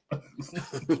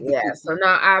 Yeah, so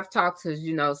now I've talked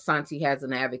to, Santi has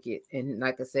an advocate, and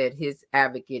like I said, his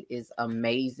advocate is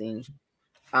amazing.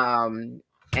 And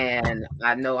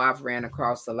I know I've ran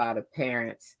across a lot of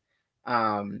parents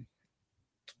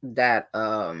that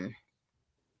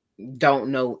don't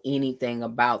know anything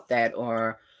about that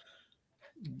or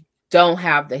don't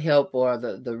have the help or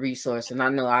the resource. And I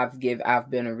know I've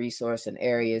been a resource in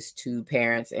areas to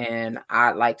parents, and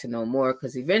I'd like to know more,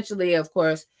 because eventually, of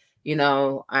course,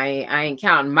 I ain't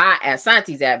counting my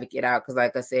Santi's advocate out, because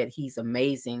like I said, he's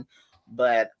amazing.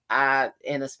 But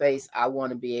in a space, I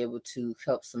want to be able to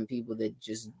help some people that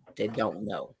don't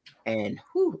know. And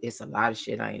it's a lot of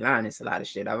shit. I ain't lying. It's a lot of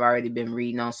shit. I've already been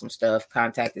reading on some stuff,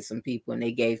 contacted some people, and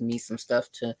they gave me some stuff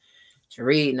to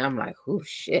read. And I'm like,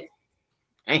 shit.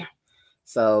 Damn.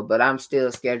 So, but I'm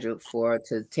still scheduled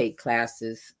to take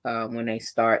classes when they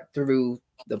start through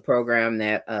the program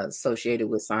that associated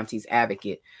with Santi's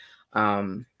Advocate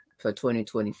for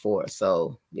 2024.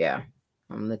 So, yeah.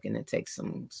 I'm looking to take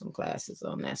some classes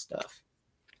on that stuff.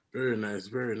 Very nice,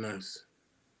 very nice.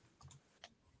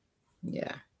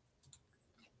 Yeah,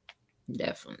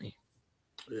 definitely.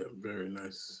 Yeah, very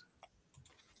nice.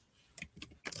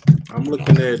 I'm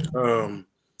looking at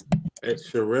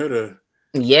Sharetta.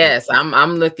 Yes,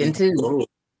 I'm looking too.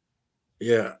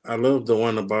 Yeah, I love the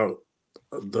one about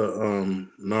the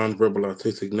nonverbal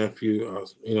autistic nephew.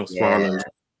 Smiling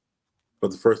for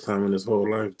the first time in his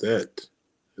whole life. That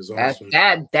is awesome.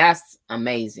 That's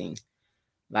amazing.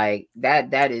 Like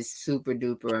that is super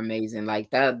duper amazing. Like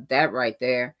that right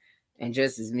there. And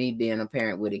just as me being a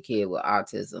parent with a kid with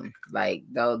autism, like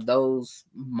those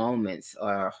moments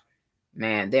are,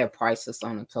 man, they're priceless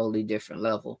on a totally different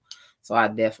level. So I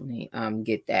definitely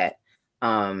get that.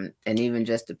 And even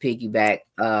just to piggyback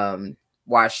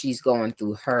while she's going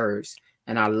through hers,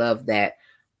 and I love that.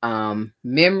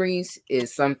 Memories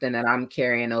is something that I'm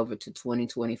carrying over to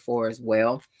 2024 as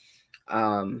well.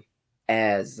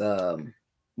 As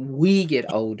we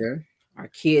get older, our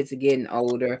kids are getting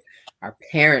older, our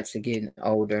parents are getting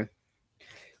older.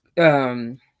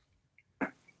 And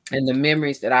the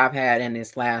memories that I've had in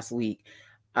this last week,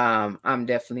 I'm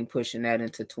definitely pushing that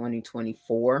into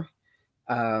 2024.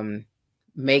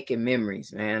 Making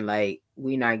memories, man. Like,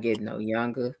 we not getting no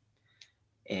younger,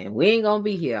 and we ain't gonna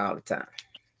be here all the time.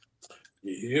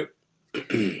 Yep.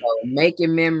 So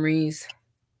making memories,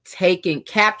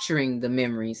 capturing the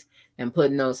memories, and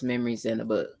putting those memories in a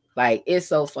book. Like, it's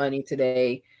so funny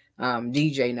today.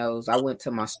 DJ knows I went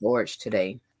to my storage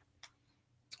today,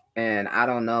 and I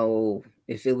don't know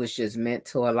if it was just meant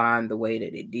to align the way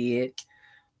that it did.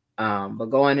 But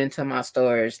going into my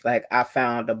storage, like, I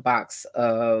found a box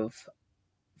of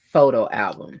photo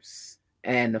albums,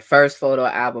 and the first photo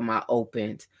album I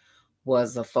opened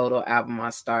was a photo album I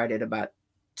started about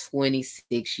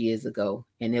 26 years ago,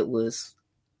 and it was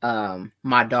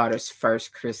my daughter's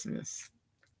first Christmas.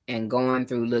 And going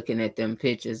through looking at them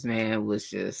pictures, man, was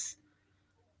just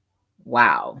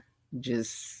wow.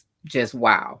 Just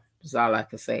wow. That's all I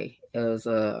could say. It was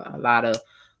a lot of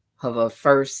her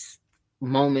first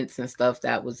moments and stuff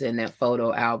that was in that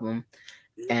photo album.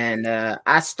 And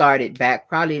I started back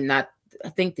I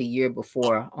think the year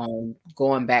before on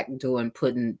going back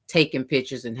taking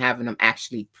pictures and having them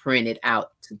actually printed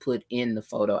out to put in the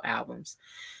photo albums.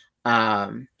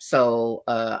 So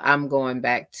I'm going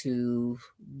back to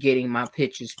getting my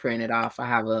pictures printed off. I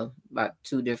have about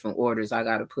 2 different orders I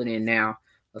got to put in now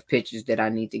of pictures that I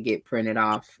need to get printed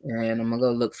off. And I'm gonna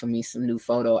go look for me some new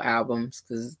photo albums,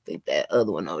 because that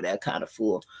other one over there kind of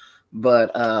full.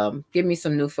 But give me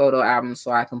some new photo albums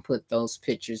so I can put those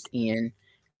pictures in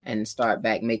and start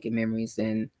back making memories.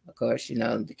 And of course,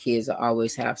 the kids will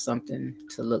always have something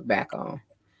to look back on.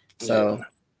 So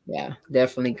yeah,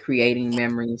 definitely creating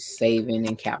memories, saving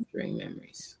and capturing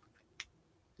memories.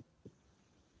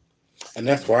 And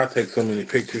that's why I take so many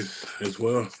pictures as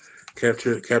well.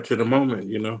 Capture the moment,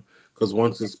 because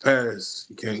once it's passed,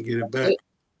 you can't get it back.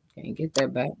 Can't get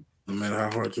that back. no matter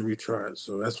how hard you retry it.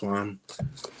 So that's why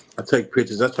I take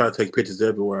pictures. I try to take pictures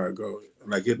everywhere I go.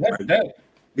 Like it,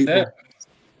 that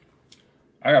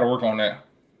I got to work on that.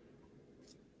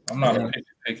 I'm not a picture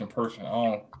taking person.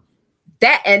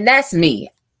 That's me.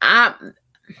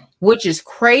 Which is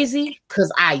crazy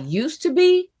because I used to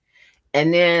be.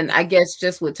 And then I guess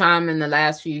just with time in the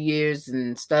last few years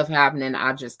and stuff happening,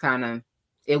 I just kind of,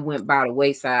 it went by the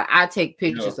wayside. I take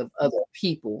pictures of other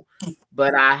people,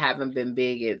 but I haven't been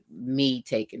big at me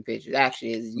taking pictures.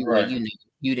 Actually, as you, well, you know,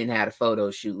 you didn't have a photo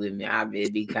shoot with me.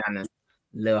 It'd be kind of a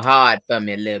little hard for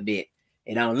me a little bit.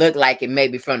 It don't look like it may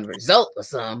be from the result or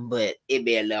something, but it'd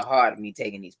be a little hard for me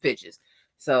taking these pictures.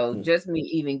 So just me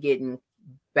even getting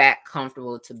back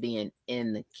comfortable to being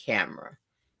in the camera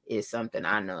is something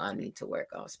I know I need to work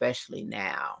on, especially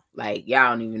now. Like, y'all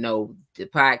don't even know the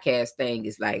podcast thing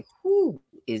is like, whoo,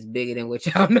 is bigger than what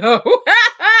y'all know.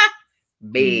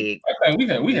 Big. I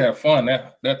think we had fun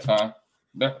that time.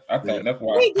 I think that's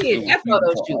why we did. That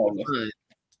photo shoot was fun.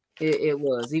 It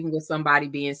was, even with somebody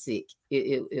being sick.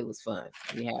 It was fun.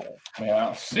 We had man, I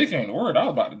was sick ain't the word. I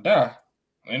was about to die.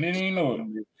 And didn't even know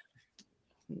it.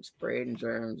 Spreading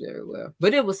germs everywhere,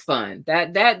 but it was fun.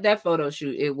 That photo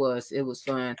shoot, it was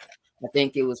fun. I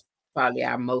think it was probably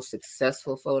our most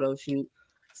successful photo shoot.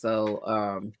 So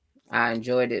I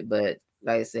enjoyed it, but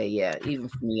like I said, yeah, even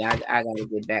for me, I gotta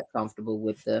get back comfortable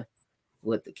with the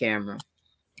camera.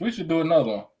 We should do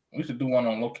another one. We should do one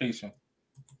on location.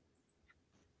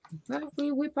 Well,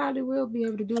 we probably will be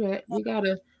able to do that. We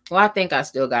gotta. Well, I think I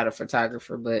still got a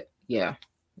photographer, but yeah,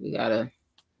 we gotta.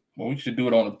 Well, we should do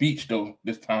it on the beach though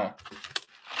this time.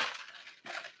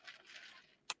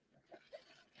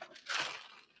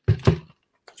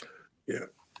 Yeah.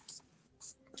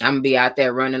 I'm gonna be out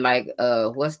there running like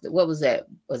what was that?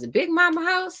 Was it Big Mama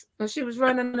house when she was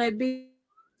running on that beach?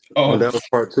 Oh, that was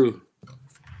part 2.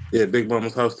 Yeah, Big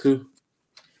Mama's house too.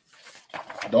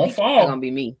 Don't fall. That's gonna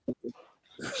be me.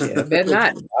 Shit, I better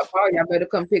not. Y'all better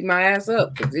come pick my ass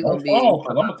up because it's gonna be. I'm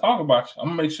gonna talk about you. I'm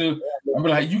gonna make sure. I'm be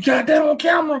like, you got that on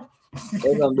camera.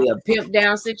 It's gonna be a pimp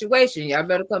down situation. Y'all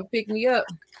better come pick me up.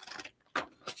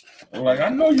 I'm like, I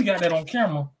know you got that on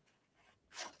camera.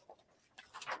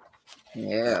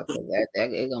 Yeah, because that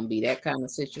it's gonna be that kind of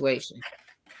situation.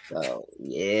 So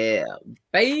yeah,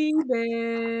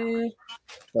 baby.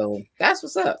 So that's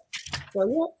what's up. So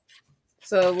what?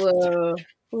 So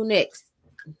who next?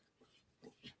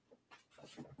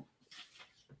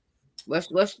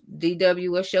 What's DW?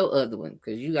 What's your other one?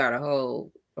 Because you got a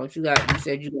whole. You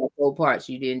said you got 4 parts.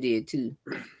 You did 2.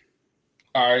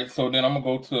 All right, so then I'm gonna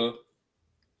go to.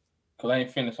 Cause I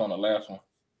ain't finished on the last one.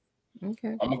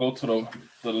 Okay. I'm gonna go to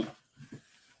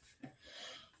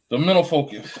the mental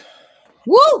focus.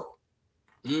 Woo!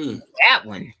 That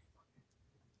one.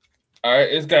 All right,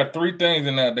 it's got 3 things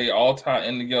in there. They all tie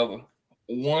in together.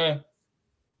 One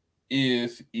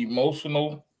is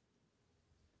emotional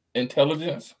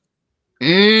intelligence.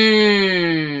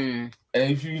 And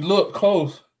if you look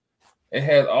close, it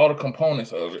has all the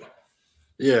components of it.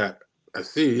 Yeah, I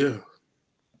see. Yeah.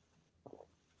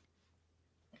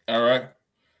 All right,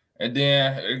 and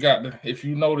then it got if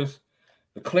you notice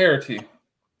the clarity,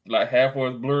 like half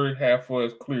was blurry, half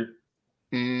was clear.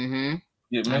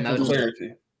 Get mental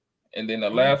clarity, and then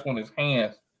the last one is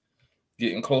hands,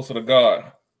 getting closer to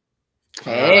God.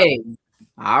 Hey,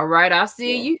 all right, I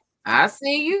see you.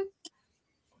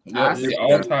 Yeah, they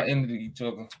all tie into each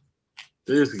other.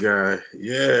 This guy,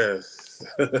 yes.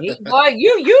 Boy,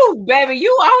 you, baby,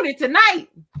 you own it tonight.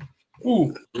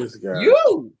 Ooh, this guy.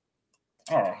 You.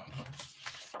 Oh.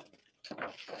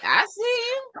 I see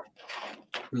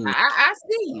you. I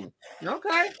see you.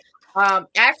 Okay.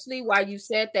 Actually, while you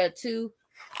said that too,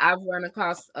 I've run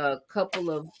across a couple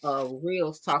of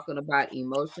reels talking about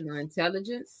emotional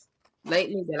intelligence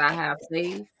lately that I have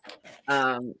saved.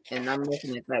 And I'm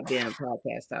looking at that being a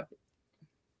podcast topic.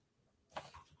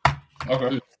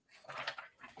 Okay.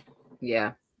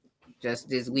 Yeah, just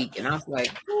this week, and I was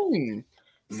like,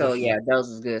 So yeah, those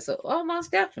is good. So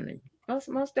most definitely.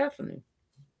 Most definitely.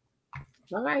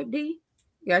 All right, D.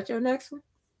 You got your next one?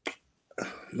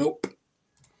 Nope.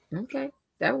 Okay,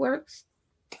 that works.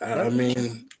 I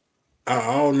mean, I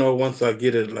don't know once I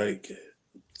get it like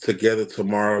together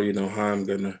tomorrow, you know, how I'm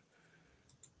gonna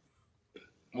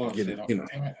get it, you know.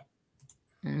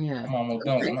 Yeah. I'm almost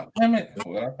done. Damn it.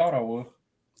 Well, I thought I was.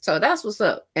 So that's what's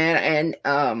up. And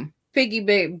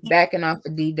piggybacking off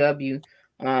of DW,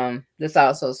 this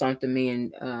also something me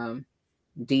and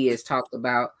D has talked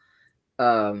about.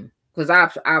 Because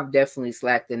I've definitely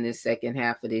slacked in this second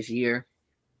half of this year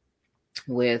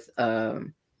with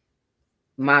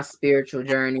my spiritual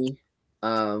journey,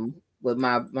 with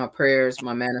my prayers,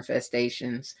 my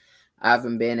manifestations, I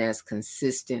haven't been as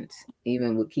consistent,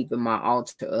 even with keeping my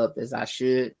altar up as I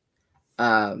should.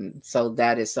 So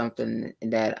that is something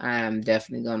that I am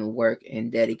definitely going to work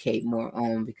and dedicate more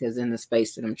on, because in the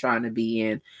space that I'm trying to be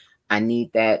in, I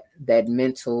need that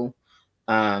mental,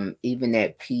 even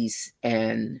that peace,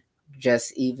 and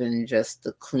just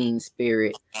the clean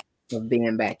spirit of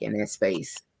being back in that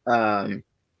space. Yeah.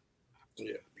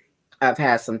 I've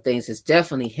had some things that's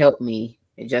definitely helped me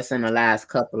just in the last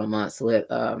couple of months with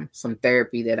some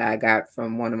therapy that I got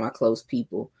from one of my close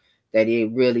people, that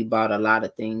it really brought a lot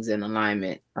of things in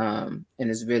alignment, and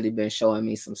it's really been showing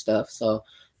me some stuff. So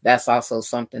that's also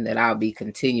something that I'll be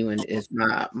continuing, is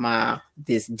my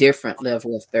this different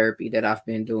level of therapy that I've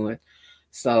been doing.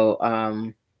 So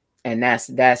and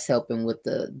that's helping with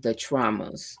the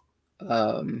traumas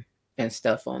and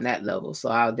stuff on that level. So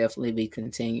I'll definitely be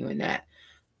continuing that.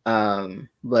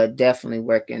 But definitely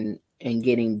working and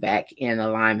getting back in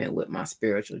alignment with my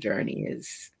spiritual journey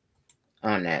is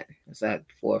on that. It's at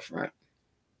the forefront.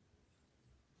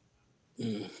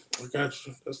 I got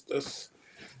you. That's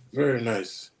very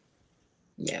nice.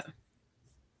 Yeah.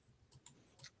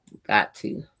 Got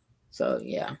to. So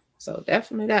yeah. So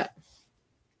definitely that.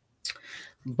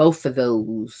 Both of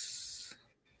those.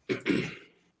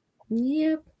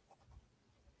 Yep.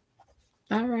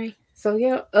 All right. So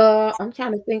yeah, I'm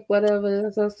trying to think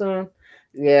whatever else.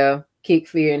 Yeah, kick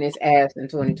fear in his ass in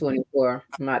 2024.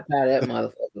 I'm not tired of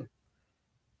that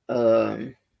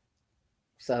motherfucker.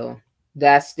 So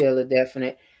that's still a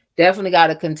definitely got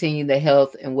to continue the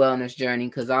health and wellness journey,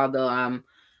 because although I'm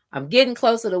getting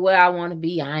closer to where I want to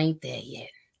be, I ain't there yet,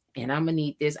 and I'm gonna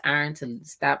need this iron to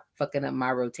stop fucking up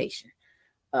my rotation.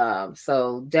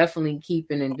 So definitely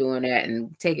keeping and doing that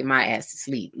and taking my ass to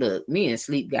sleep. Look, me and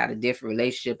sleep got a different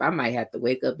relationship. I might have to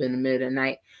wake up in the middle of the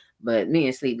night, but me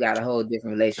and sleep got a whole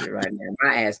different relationship right now.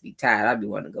 My ass be tired. I be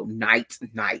wanting to go night.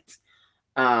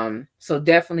 So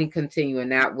definitely continuing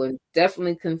that one.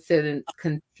 Definitely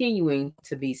continuing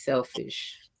to be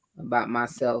selfish about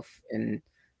myself and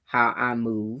how I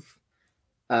move.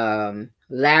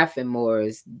 Laughing more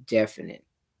is definite.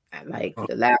 I like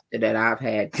the laughter that I've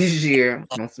had this year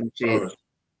on some shit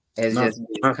has just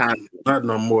been not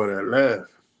no more of that laugh.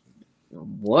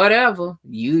 Whatever.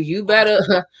 You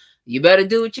better you better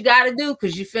do what you gotta do,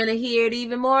 because you finna hear it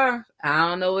even more. I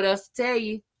don't know what else to tell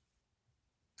you.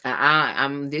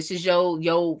 I'm this is your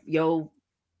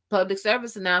public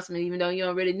service announcement, even though you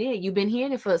don't really need it. You've been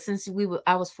hearing it since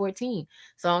I was 14.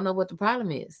 So I don't know what the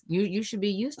problem is. You should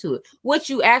be used to it. What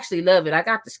you actually love it. I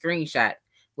got the screenshot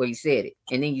where you said it,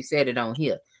 and then you said it on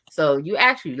here. So you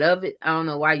actually love it. I don't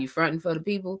know why you fronting for the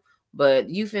people, but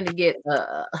you finna get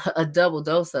a double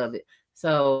dose of it.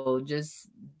 So just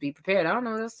be prepared. I don't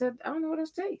know what else to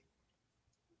tell you.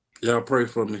 Y'all pray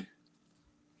for me.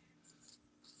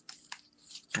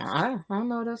 I don't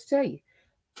know what else to tell you.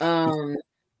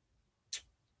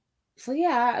 So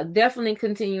yeah, definitely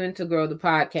continuing to grow the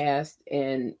podcast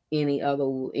in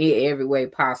every way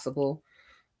possible.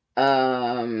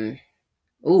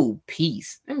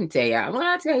 Peace. Let me tell y'all. When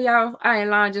I tell y'all, I ain't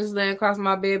lying, just laying across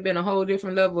my bed been a whole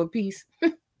different level of peace.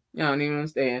 Y'all don't even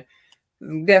understand.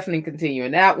 Definitely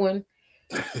continuing that one.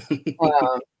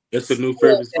 It's a new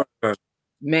favorite spot.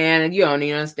 Man, you don't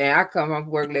even understand. I come off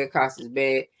work, lay across his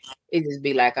bed. It just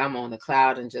be like I'm on a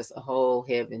cloud and just a whole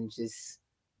heaven, just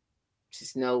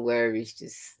no worries,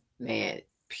 just man,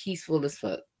 peaceful as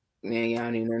fuck. Man, y'all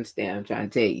don't even understand. I'm trying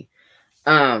to tell you.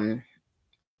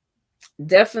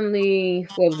 Definitely,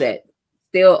 what was that?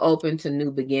 Still open to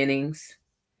new beginnings.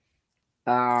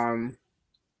 I'm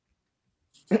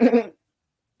gonna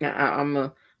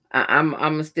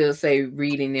still say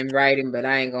reading and writing, but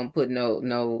I ain't gonna put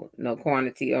no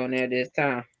quantity on there this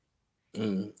time.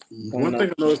 One thing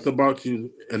I noticed about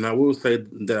you, and I will say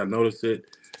that I noticed it,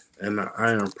 and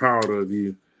I am proud of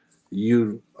you.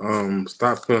 You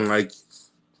stop feeling like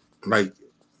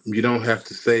you don't have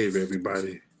to save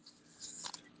everybody.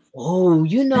 Oh,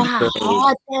 you know how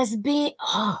hard that's been.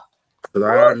 But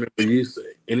I remember you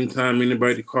say, anytime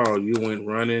anybody called, you went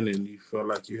running and you felt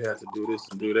like you had to do this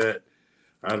and do that.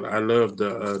 I love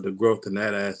the growth in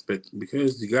that aspect,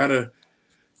 because you gotta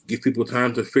give people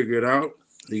time to figure it out.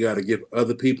 You gotta give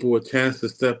other people a chance to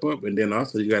step up, and then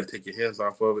also you gotta take your hands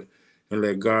off of it and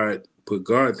let God put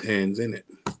God's hands in it.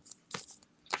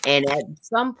 And at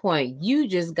some point, you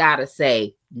just gotta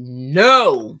say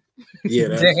no. Yeah,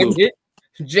 that's it.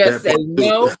 Just say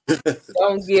no.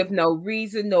 Don't give no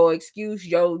reason, no excuse.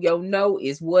 Yo, no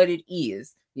is what it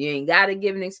is. You ain't gotta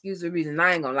give an excuse or reason.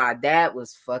 I ain't gonna lie, that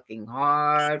was fucking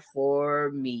hard for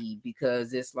me,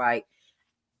 because it's like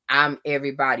I'm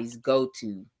everybody's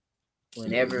go-to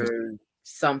whenever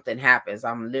something happens,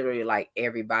 I'm literally like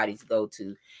everybody's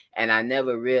go-to. And I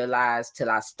never realized till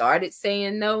I started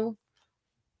saying no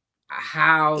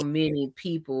how many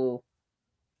people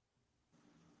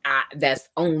that's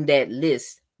on that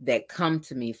list that come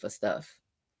to me for stuff.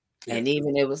 Yeah. And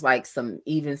even it was like some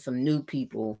new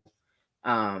people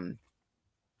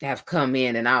have come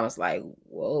in, and I was like,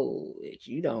 whoa,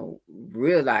 you don't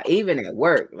realize, even at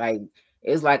work, like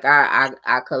it's like I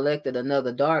collected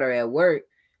another daughter at work,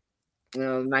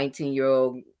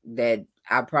 19-year-old that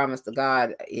I promised to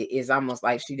God is almost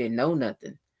like she didn't know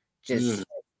nothing. Just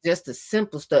the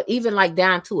simple stuff, even like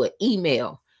down to an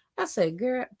email. I said,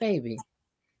 girl, baby,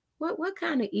 what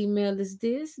kind of email is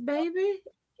this, baby?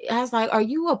 I was like, are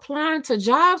you applying to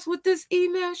jobs with this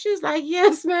email? She's like,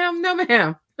 yes, ma'am. No,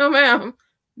 ma'am. No, ma'am.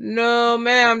 No,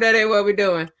 ma'am. That ain't what we're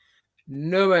doing.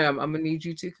 No, ma'am. I'm going to need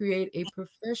you to create a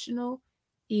professional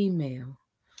email.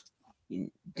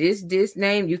 This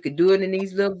name, you could do it in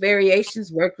these little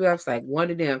variations. Work with us like one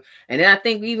of them. And then I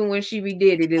think even when she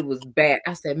redid it, it was bad.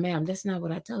 I said, ma'am, that's not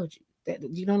what I told you. That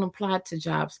you don't apply to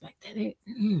jobs like that.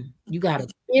 You got a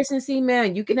business email.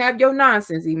 You can have your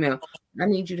nonsense email. I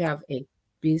need you to have a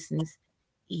business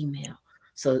email.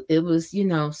 So it was,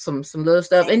 some little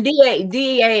stuff. And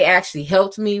DEA actually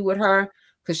helped me with her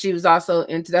because she was also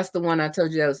that's the one I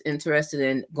told you that was interested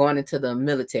in going into the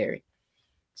military.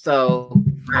 So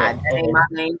I named my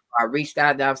name. I reached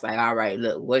out and I was like, all right,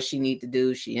 look, what she need to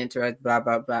do. She interested, blah,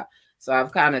 blah, blah. So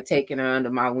I've kind of taken her under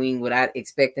my wing without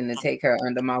expecting to take her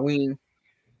under my wing.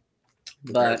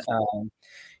 But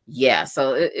yeah,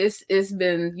 so it's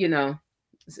been,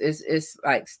 it's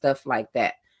like stuff like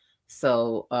that.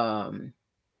 So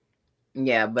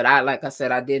yeah, but like I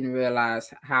said, I didn't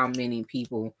realize how many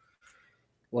people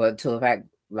were to have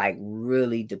like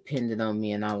really depended on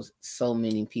me, and I was so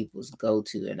many people's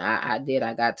go-to. And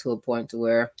I got to a point to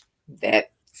where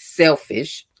that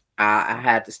selfish, I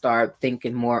had to start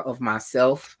thinking more of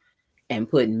myself and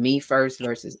putting me first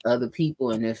versus other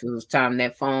people. And if it was time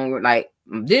that phone, like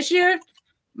this year,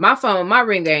 my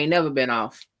ringer ain't never been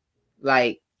off,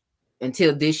 like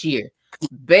until this year.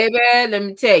 Baby, let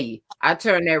me tell you, I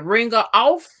turned that ringer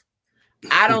off.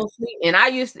 I don't sleep, and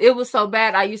it was so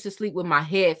bad. I used to sleep with my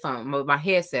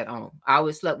headset on. I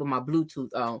always slept with my Bluetooth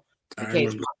on in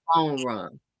case my phone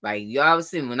run. Like you always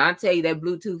see, when I tell you that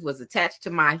Bluetooth was attached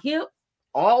to my hip,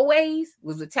 always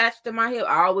was attached to my hip.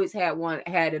 I always had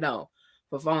it on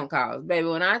for phone calls, baby.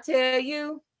 When I tell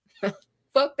you,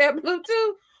 fuck that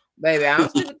Bluetooth, baby. I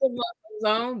don't sleep with the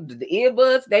on. The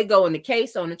earbuds, they go in the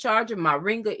case on the charger. My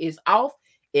ringer is off.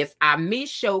 If I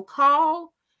miss your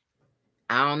call,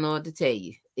 I don't know what to tell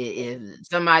you. If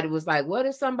somebody was like, what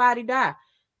if somebody die?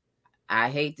 I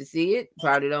hate to see it.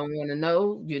 Probably don't want to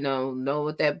know, know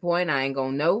at that point. I ain't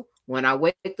going to know. When I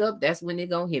wake up, that's when they're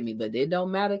going to hit me. But it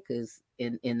don't matter because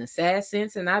in the sad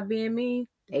sense and not being mean,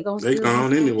 they gone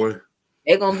anyway.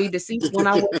 They're going to be deceased when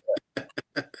I wake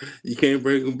up. You can't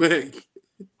bring them back.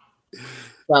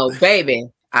 So, baby,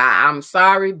 I'm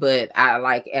sorry, but I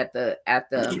like at the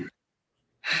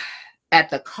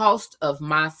cost of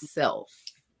myself,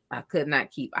 I could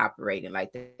not keep operating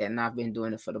like that. And I've been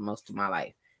doing it for the most of my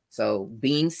life. So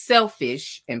being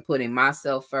selfish and putting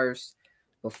myself first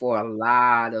before a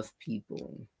lot of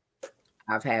people,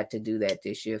 I've had to do that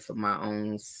this year for my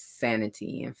own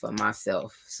sanity and for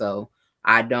myself. So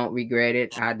I don't regret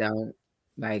it. I don't.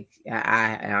 Like,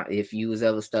 I if you was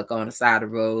ever stuck on the side of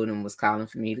the road and was calling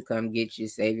for me to come get you,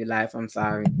 save your life, I'm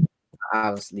sorry.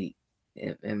 I was asleep,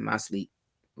 and my sleep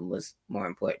was more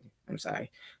important. I'm sorry.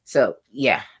 So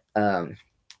yeah,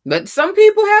 but some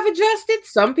people have adjusted,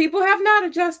 some people have not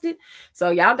adjusted. So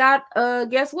y'all got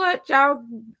guess what y'all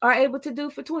are able to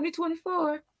do for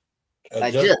 2024?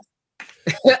 Adjust.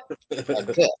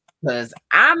 Because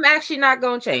I'm actually not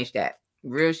gonna change that.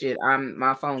 Real shit.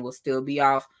 My phone will still be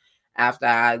off after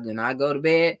when I go to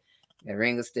bed. The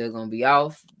ringer's still gonna be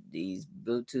off. These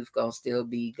Bluetooth gonna still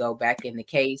go back in the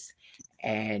case,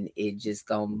 and it just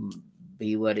gonna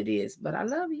be what it is. But I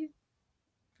love you.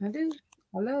 I do.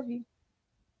 I love you.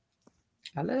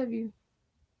 I love you.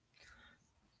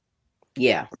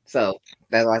 Yeah. So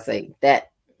that's why I say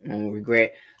that. I don't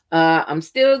regret. I'm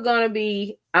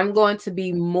going to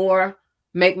be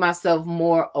make myself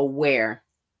more aware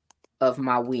of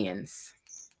my wins.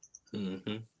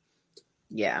 Mm-hmm.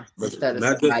 Yeah. Instead of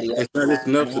somebody else. It's not just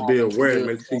enough to be aware.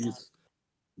 Make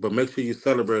sure you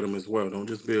celebrate them as well. Don't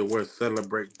just be aware,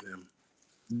 celebrate them.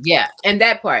 Yeah, and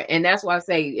that part, and that's why I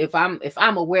say if I'm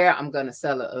aware, I'm gonna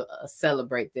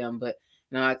celebrate them. But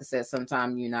like I said,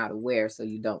 sometimes you're not aware, so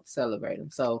you don't celebrate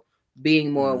them. So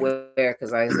being more aware,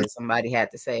 because like I said, somebody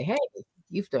had to say, "Hey,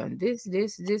 you've done this. And I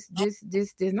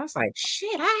was like,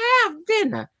 shit, I have,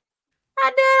 didn't I? I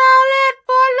did all that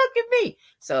for, look at me.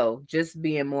 So just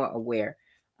being more aware,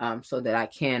 so that I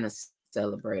can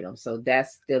celebrate them. So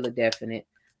that's still a definite.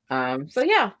 So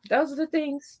yeah, those are the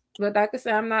things. But like I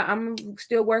said, I'm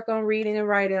still work on reading and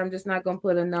writing. I'm just not gonna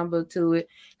put a number to it.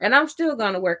 And I'm still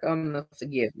gonna work on the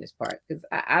forgiveness part, because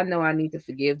I know I need to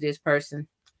forgive this person.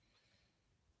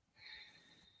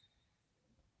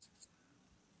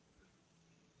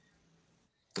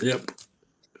 Yep.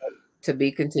 To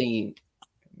be continued.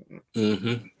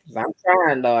 Mm-hmm. I'm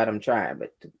trying, Lord. I'm trying,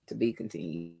 but to be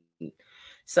continued.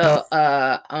 So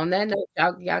on that note,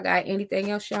 y'all got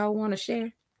anything else y'all want to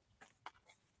share?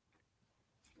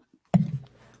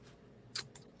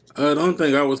 The only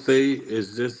thing I would say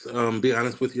is just be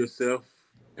honest with yourself.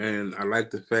 And I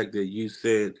like the fact that you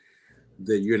said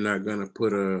that you're not gonna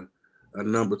put a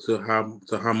number to how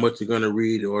much you're gonna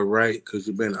read or write, because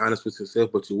you've been honest with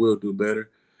yourself, but you will do better.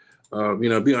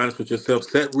 Be honest with yourself.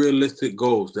 Set realistic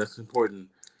goals. That's important.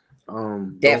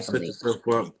 Don't set Definitely. yourself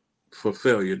up for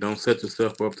failure. Don't set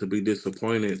yourself up to be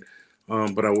disappointed.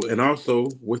 And also,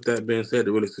 with that being said,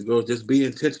 the realistic goals, just be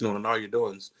intentional in all your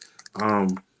doings. Um,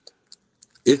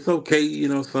 it's okay,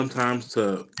 sometimes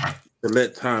to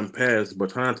let time pass,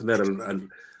 but try not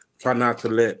to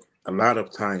let a lot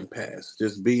of time pass.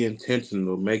 Just be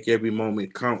intentional. Make every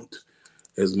moment count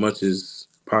as much as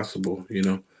possible.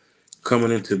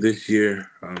 Coming into this year,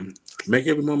 make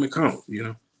every moment count.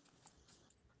 Yep,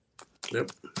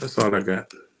 that's all I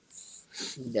got.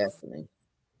 Definitely.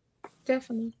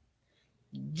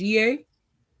 GA,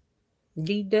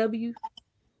 DW.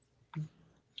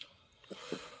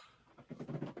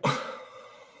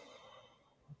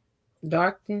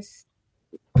 Darkness.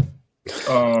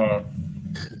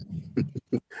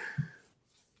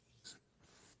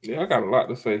 Yeah, I got a lot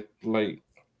to say. Like,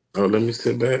 Oh, let me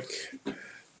sit back.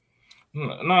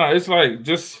 no, it's like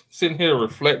just sitting here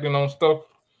reflecting on stuff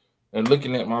and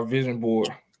looking at my vision board.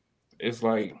 It's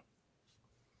like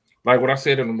what I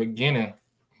said in the beginning.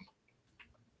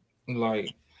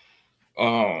 Like,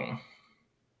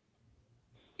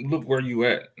 look where you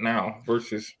at now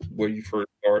versus where you first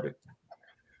started.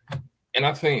 And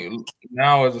I think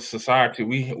now as a society,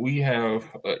 we have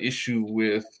an issue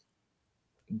with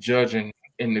judging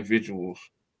individuals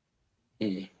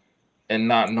Mm. and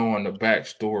not knowing the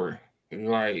backstory,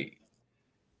 like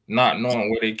not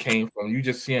knowing where they came from. You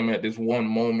just see them at this one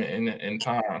moment in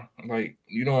time. Like,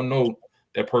 you don't know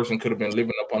that person could have been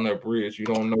living up on that bridge. You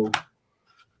don't know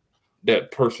that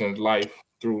person's life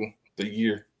through the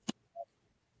year.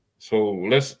 So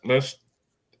let's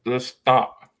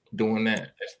stop doing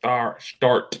that.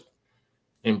 Start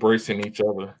embracing each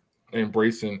other,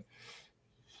 embracing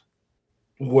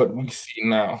what we see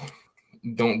now.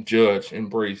 Don't judge,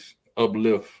 embrace,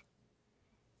 uplift,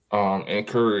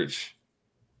 encourage.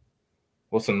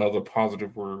 What's another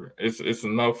positive word? It's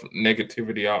enough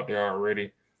negativity out there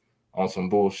already on some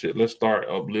bullshit. Let's start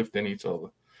uplifting each other.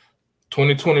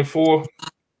 2024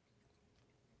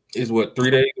 is what,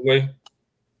 3 days away?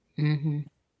 Mm-hmm.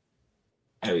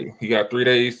 Hey, you got 3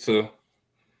 days to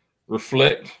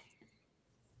reflect,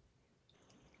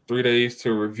 3 days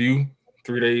to review,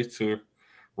 3 days to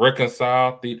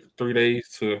reconcile, 3 days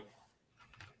to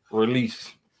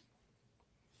release.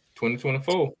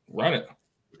 2024, run it.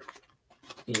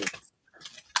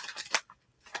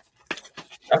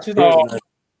 That's just all. Nice.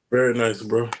 Very nice,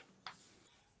 bro.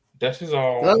 That's just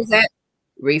all. What was that?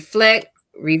 Reflect,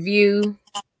 review.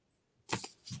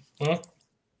 Huh?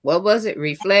 What was it?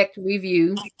 Reflect,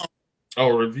 review.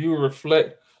 Oh, review,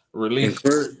 reflect, release,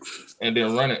 encourage, and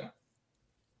then run it.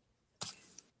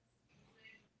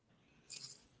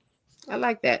 I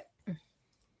like that.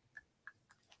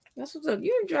 That's what's up.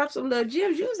 You dropped some little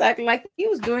gems. You was acting like you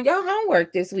was doing your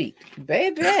homework this week,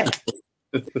 baby.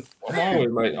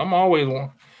 I'm always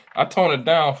one. I tone it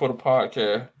down for the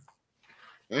podcast.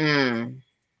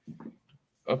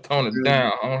 I tone it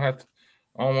down. I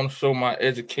don't want to show my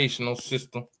educational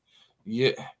system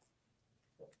yet.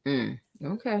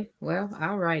 Okay. Well,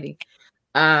 alrighty.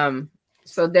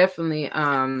 So definitely,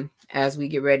 as we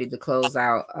get ready to close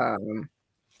out,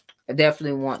 I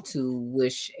definitely want to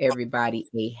wish everybody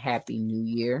a happy new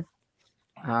year.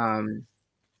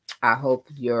 I hope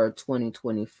your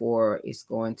 2024 is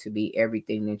going to be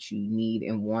everything that you need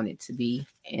and want it to be,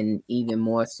 and even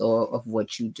more so of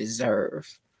what you deserve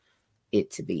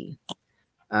it to be.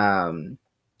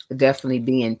 Definitely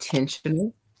be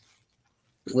intentional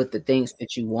with the things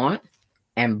that you want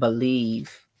and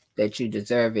believe that you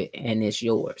deserve it and it's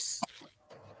yours.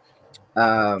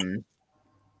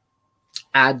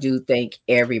 I do thank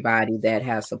everybody that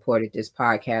has supported this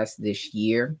podcast this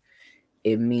year.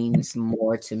 it means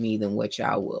more to me than what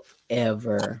y'all will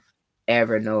ever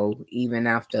know. Even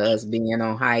after us being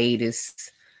on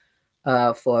hiatus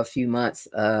for a few months,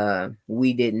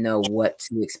 we didn't know what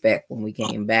to expect when we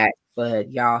came back,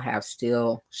 but y'all have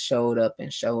still showed up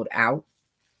and showed out.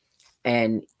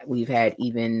 And we've had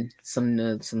even some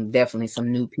definitely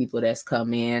some new people that's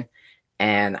come in,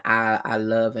 and I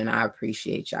love and I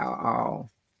appreciate y'all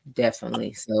all,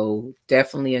 definitely. So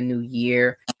definitely a new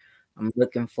year. I'm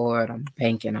looking forward. I'm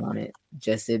banking on it,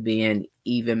 just it being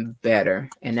even better.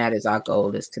 And that is our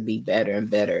goal, is to be better and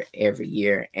better every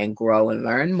year and grow and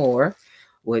learn more,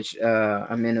 which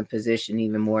I'm in a position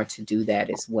even more to do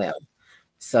that as well.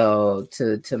 So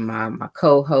to my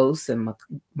co-hosts and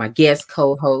my guest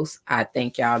co-hosts, I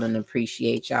thank y'all and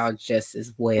appreciate y'all just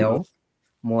as well,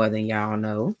 more than y'all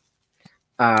know.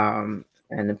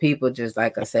 And the people, just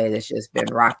like I said, that's just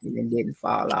been rocking and didn't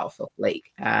fall off a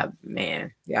flake.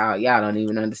 Man, y'all don't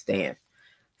even understand.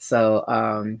 So,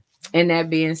 and that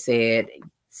being said,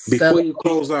 before you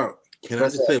close out, can I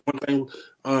just say one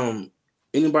thing?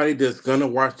 Anybody that's gonna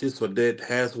watch this or that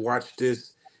has watched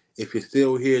this, if you're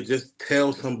still here, just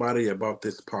tell somebody about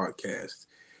this podcast.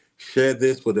 Share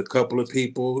this with a couple of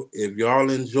people. If y'all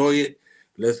enjoy it,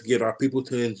 let's get our people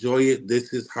to enjoy it.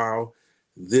 This is how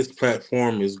this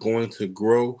platform is going to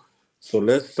grow. So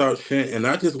let's start sharing. And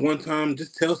not just one time,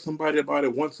 just tell somebody about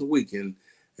it once a week and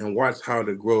watch how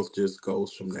the growth just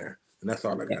goes from there. And that's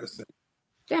all I got to say.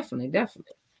 Definitely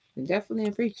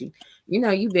appreciate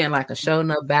you. You've been like a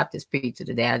showing up Baptist preacher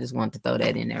today. I just wanted to throw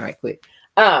that in there right quick.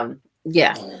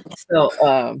 Yeah. So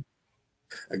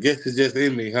I guess it's just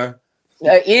in me, huh?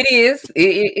 It is.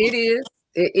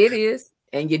 It is.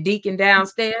 And your deacon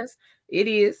downstairs, it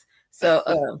is.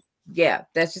 So yeah,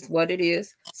 that's just what it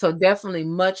is. So definitely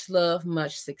much love,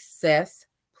 much success.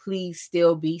 Please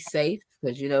still be safe,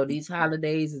 because these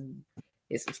holidays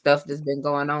is some stuff that's been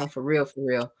going on for real.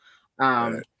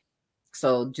 Right.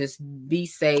 So just be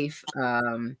safe,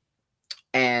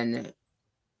 and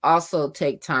also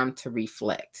take time to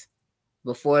reflect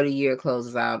before the year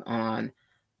closes out on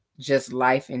just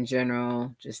life in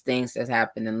general, just things that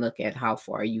happen, and look at how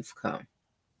far you've come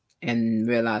and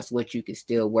realize what you can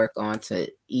still work on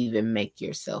to even make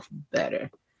yourself better.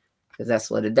 Because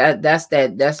that's what that's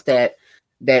that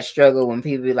struggle when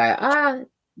people be like,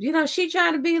 she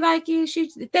trying to be like you.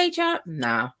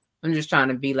 Nah, I'm just trying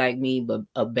to be like me, but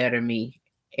a better me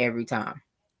every time.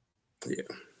 Yeah.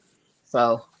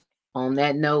 So on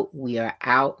that note, we are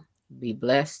out. Be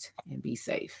blessed and be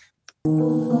safe.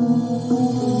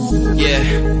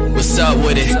 Yeah, what's up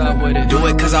with it? Do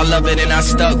it cause I love it and I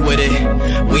stuck with it.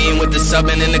 We ain't with the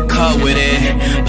subbing in the cut with it.